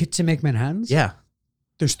a kit to make Manhattans. Yeah,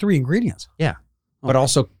 there's 3 ingredients. Yeah, but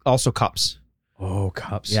also cups. Oh,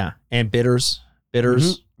 cups. Yeah, and bitters. You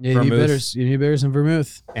need bitters and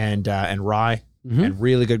vermouth and rye and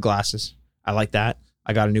really good glasses. I like that.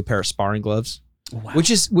 I got a new pair of sparring gloves. Wow.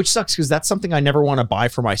 Which sucks because that's something I never want to buy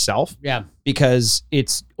for myself. Yeah. Because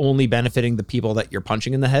it's only benefiting the people that you're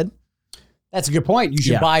punching in the head. That's a good point. You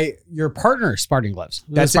should buy your partner Spartan gloves.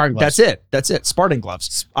 That's it. Spartan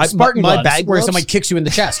gloves. My bag gloves. where somebody kicks you in the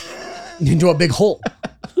chest. into a big hole.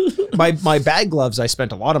 My bag gloves I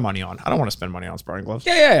spent a lot of money on. I don't want to spend money on sporting gloves.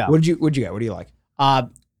 Yeah. What'd you get? What do you like?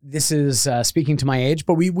 This is speaking to my age,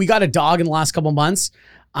 but we got a dog in the last couple months.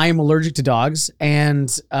 I am allergic to dogs, and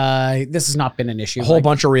this has not been an issue. A whole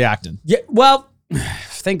bunch of Reactin. Yeah, well,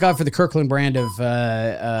 thank God for the Kirkland brand of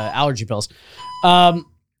allergy pills.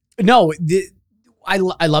 No, I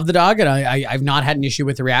love the dog, and I've not had an issue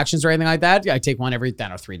with the reactions or anything like that. I take one every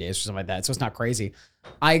 3 days or something like that, so it's not crazy.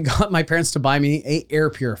 I got my parents to buy me an air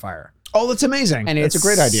purifier. Oh, that's amazing. And it's a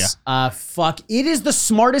great idea. It is the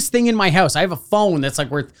smartest thing in my house. I have a phone that's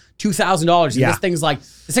like worth $2,000. And this thing's like,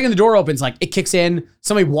 the second the door opens, like it kicks in.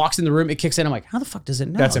 Somebody walks in the room, it kicks in. I'm like, how the fuck does it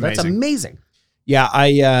know? That's amazing. Yeah,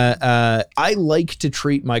 I like to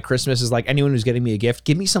treat my Christmas as like anyone who's getting me a gift,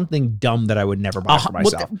 give me something dumb that I would never buy for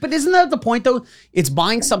myself. But isn't that the point though? It's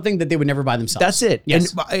buying something that they would never buy themselves. That's it.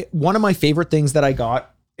 Yes. And one of my favorite things that I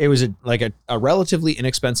got, it was a relatively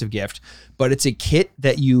inexpensive gift, but it's a kit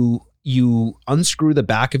that you unscrew the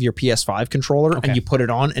back of your PS5 controller and you put it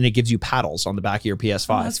on and it gives you paddles on the back of your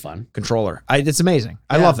PS5. Oh, that's fun. Controller. It's amazing.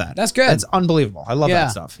 I love that. That's good. That's unbelievable. I love that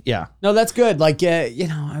stuff. Yeah. No, that's good. Like, I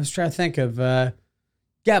was trying to think of, my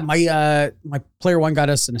player one got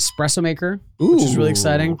us an espresso maker, which is really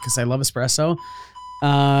exciting because I love espresso.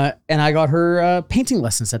 And I got her painting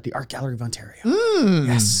lessons at the Art Gallery of Ontario.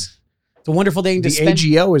 Yes. It's a wonderful thing to the spend.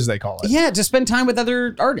 AGO, as they call it. Yeah, to spend time with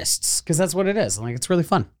other artists because that's what it is. Like, it's really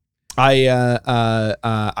fun. I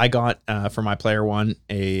got for my player one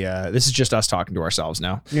this is just us talking to ourselves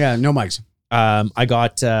now. Yeah, no mics. I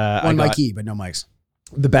got Mikey, but no mics.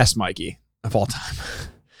 The best Mikey of all time.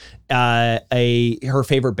 Her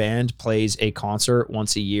favorite band plays a concert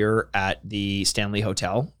once a year at the Stanley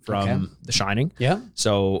Hotel from The Shining. Yeah.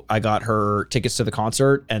 So I got her tickets to the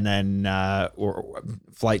concert and then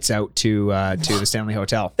flights out to the Stanley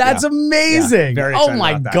Hotel. That's amazing. Very excited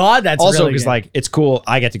my about that. God, that's also really because like it's cool.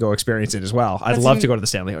 I get to go experience it as well. I'd love to go to the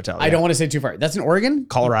Stanley Hotel. I don't want to say too far. That's in Oregon,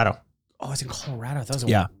 Colorado. Oh, it's in Colorado. I thought it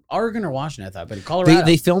was Oregon or Washington. I thought, but in Colorado.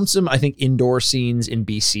 They filmed some, I think, indoor scenes in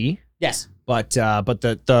BC. Yes. But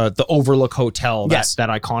the Overlook Hotel, that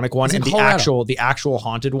iconic one, and the actual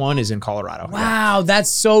haunted one is in Colorado. Wow, that's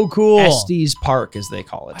so cool. Estes Park, as they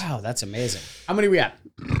call it. Wow, that's amazing. How many are we at?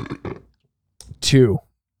 2.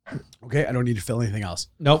 Okay, I don't need to fill anything else.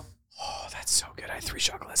 Nope. Oh, that's so good. I had 3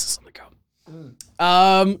 shot glasses on the go.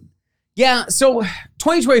 Yeah. So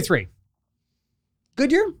 2023,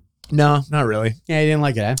 good year. No, not really. Yeah, you didn't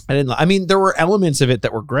like it, eh? I mean, there were elements of it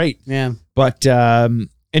that were great. Yeah. But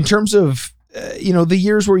in terms of, the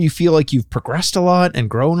years where you feel like you've progressed a lot and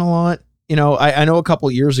grown a lot, I know a couple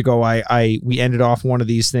of years ago, we ended off one of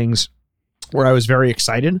these things where I was very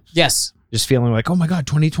excited. Yes. Just feeling like, oh my God,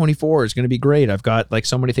 2024 is going to be great. I've got like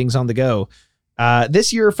so many things on the go.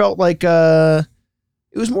 This year felt like it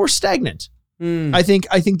was more stagnant. I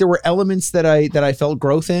think there were elements that I felt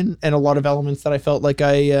growth in, and a lot of elements that I felt like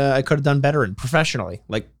I could have done better in professionally,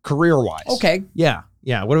 like career wise. Okay. Yeah.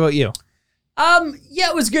 What about you? Yeah,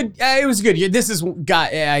 it was good. It was good. This is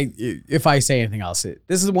if I say anything else,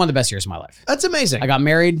 this is one of the best years of my life. That's amazing. I got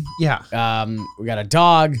married. Yeah. We got a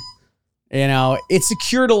dog. It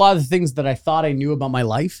secured a lot of the things that I thought I knew about my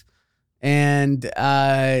life. And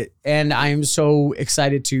I'm so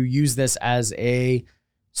excited to use this as a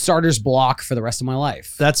starter's block for the rest of my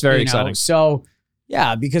life. That's very exciting. So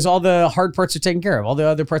yeah, because all the hard parts are taken care of. All the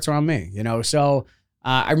other parts are on me, so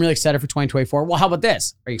I'm really excited for 2024. Well, how about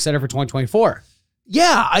this? Are you excited for 2024?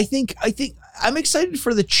 Yeah, I think I'm excited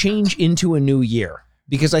for the change into a new year,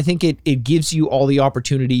 because I think it gives you all the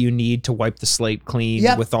opportunity you need to wipe the slate clean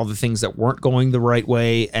with all the things that weren't going the right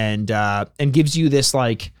way, and gives you this,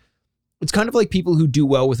 like, it's kind of like people who do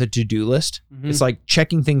well with a to-do list. Mm-hmm. It's like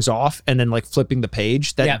checking things off and then like flipping the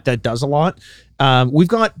page. That does a lot. We've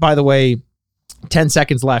got, by the way, 10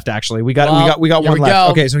 seconds left. Actually, we got one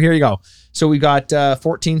left. Okay, so here you go. So we got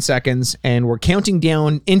 14 seconds, and we're counting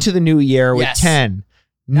down into the new year with 10,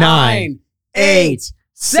 9, 8,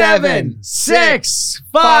 7, 6,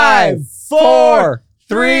 5, 4,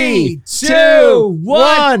 3, 2,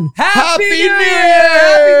 1. Happy New Year!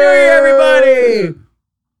 Happy New Year, everybody!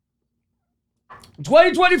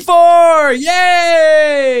 2024!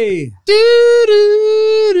 Yay! Do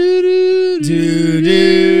do do do do do do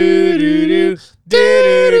do.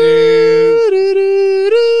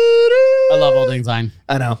 I love Old Lang Syne.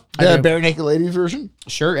 I know. The Bare Naked Ladies version?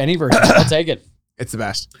 Sure, any version. I'll take it. It's the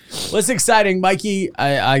best. Well, it's exciting, Mikey.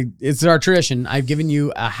 It's our tradition. I've given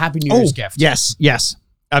you a Happy New Year's gift. Yes.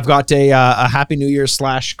 I've got a Happy New Year's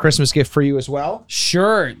 / Christmas gift for you as well.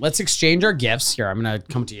 Sure. Let's exchange our gifts. Here, I'm going to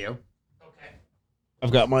come to you. Okay.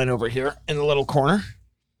 I've got mine over here in the little corner.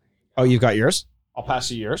 Oh, you've got yours? I'll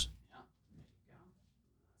pass you yours.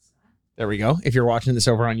 There we go. If you're watching this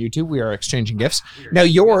over on YouTube, we are exchanging gifts. Now,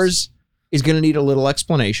 yours is going to need a little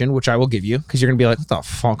explanation, which I will give you, because you're going to be like, what the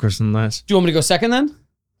fuck is in this? Do you want me to go second then?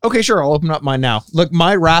 Okay, sure. I'll open up mine now. Look,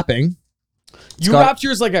 my wrapping. You wrapped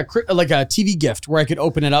yours like a TV gift where I could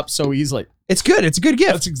open it up so easily. It's good. It's a good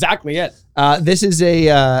gift. That's exactly it. This is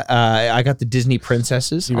I got the Disney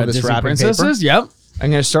princesses. You got this Disney wrapping princesses? paper. Yep. I'm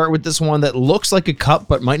going to start with this one that looks like a cup,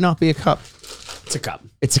 but might not be a cup. It's a cup.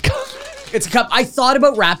 It's a cup. It's a cup. I thought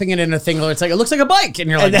about wrapping it in a thing where it's like, it looks like a bike. And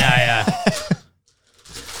you're like, yeah.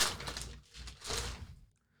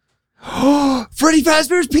 Freddy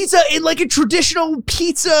Fazbear's Pizza in like a traditional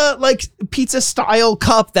pizza style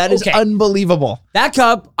cup. That is unbelievable. That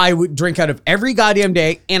cup I would drink out of every goddamn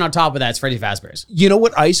day. And on top of that, it's Freddy Fazbear's. You know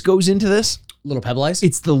what ice goes into this? Little Pebble ice?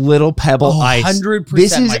 It's the Little Pebble ice. 100%.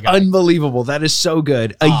 This is unbelievable. That is so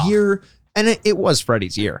good. A year. And it was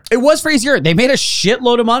Freddy's year. It was Freddy's year. They made a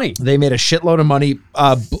shitload of money. For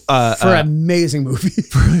an amazing movie.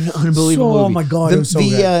 For an unbelievable movie. Oh my God, it was so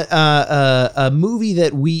good. A movie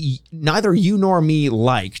that neither you nor me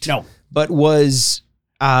liked. No. But was,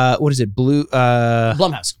 what is it?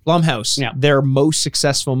 Blumhouse. Yeah. Their most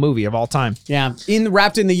successful movie of all time. Yeah.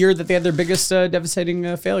 Wrapped in the year that they had their biggest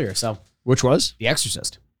devastating failure. So. Which was? The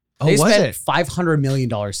Exorcist. Oh, they was spent it? $500 million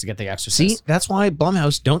to get The Exorcist. See, that's why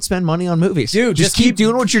Blumhouse don't spend money on movies. Dude, just keep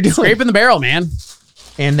doing what you're doing. Scraping the barrel, man.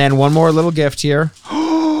 And then one more little gift here.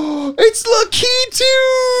 It's Lakitu!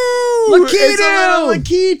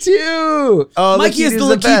 Lakitu! Oh, Mikey is the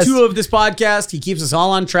Lakitu of this podcast. He keeps us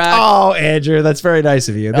all on track. Oh, Andrew, that's very nice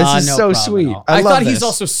of you. This is so sweet. I thought he's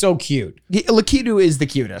also so cute. Lakitu is the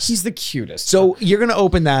cutest. He's the cutest. So you're going to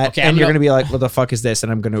open that and you're going to be like, what the fuck is this?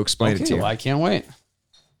 And I'm going to explain it to you. Well, I can't wait.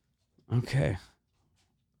 Okay.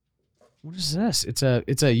 What is this? It's a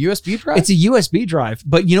USB drive? It's a USB drive.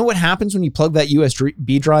 But you know what happens when you plug that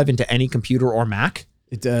USB drive into any computer or Mac?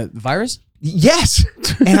 The virus? Yes.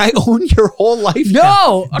 And I own your whole life.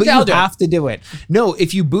 No. But you have to do it. No,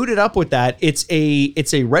 if you boot it up with that, it's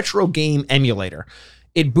a retro game emulator.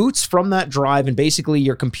 It boots from that drive, and basically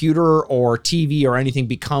your computer or TV or anything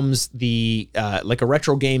becomes the like a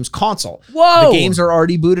retro games console. Whoa! The games are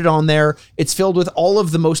already booted on there. It's filled with all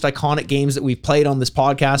of the most iconic games that we've played on this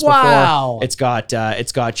podcast before. It's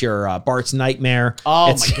got your Bart's Nightmare. Oh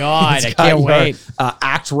my God! I can't wait.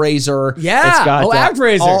 ActRaiser. Yeah. It's got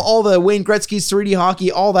ActRaiser. All the Wayne Gretzky's 3D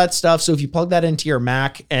hockey, all that stuff. So if you plug that into your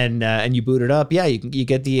Mac and you boot it up, yeah, you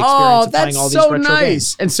get the experience of playing all these retro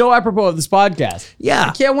games. And so apropos of this podcast. Yeah.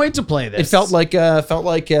 I can't wait to play this. It felt like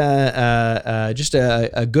just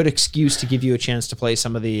a good excuse to give you a chance to play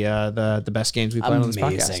some of the best games we played on this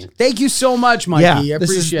podcast. Thank you so much, Mikey. Yeah, I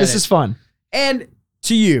appreciate it. This is fun. And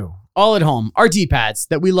to you, all at home, our D-pads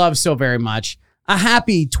that we love so very much, a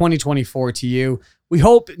happy 2024 to you. We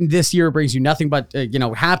hope this year brings you nothing but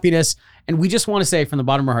happiness. And we just want to say from the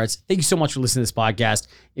bottom of our hearts, thank you so much for listening to this podcast.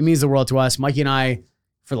 It means the world to us. Mikey and I,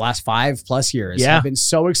 for the last 5+ years, I've been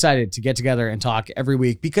so excited to get together and talk every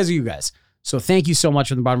week because of you guys. So thank you so much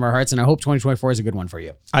from the bottom of our hearts, and I hope 2024 is a good one for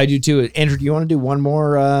you. I do too. Andrew, do you want to do one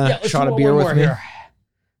more shot of beer with me?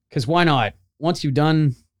 Because why not? Once you've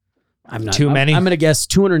done, I'm not too many. I'm going to guess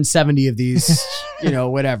 270 of these,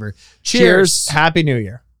 whatever. Cheers. Happy New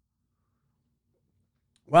Year.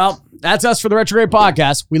 Well, that's us for the Retrograde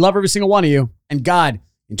Podcast. We love every single one of you. And God,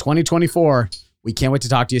 in 2024, we can't wait to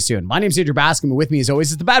talk to you soon. My name's Andrew Bascom, and with me, as always,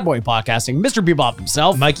 is the bad boy of podcasting, Mr. Bebop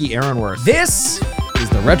himself, Mikey Aaronworth. This is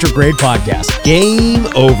the Retrograde Podcast. Game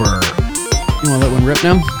over. You want to let one rip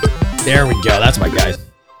now? There we go. That's my guy.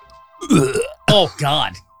 Oh,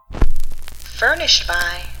 God. Furnished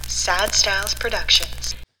by Sad Styles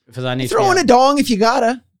Productions. Throw in a dong if you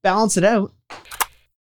gotta. Balance it out.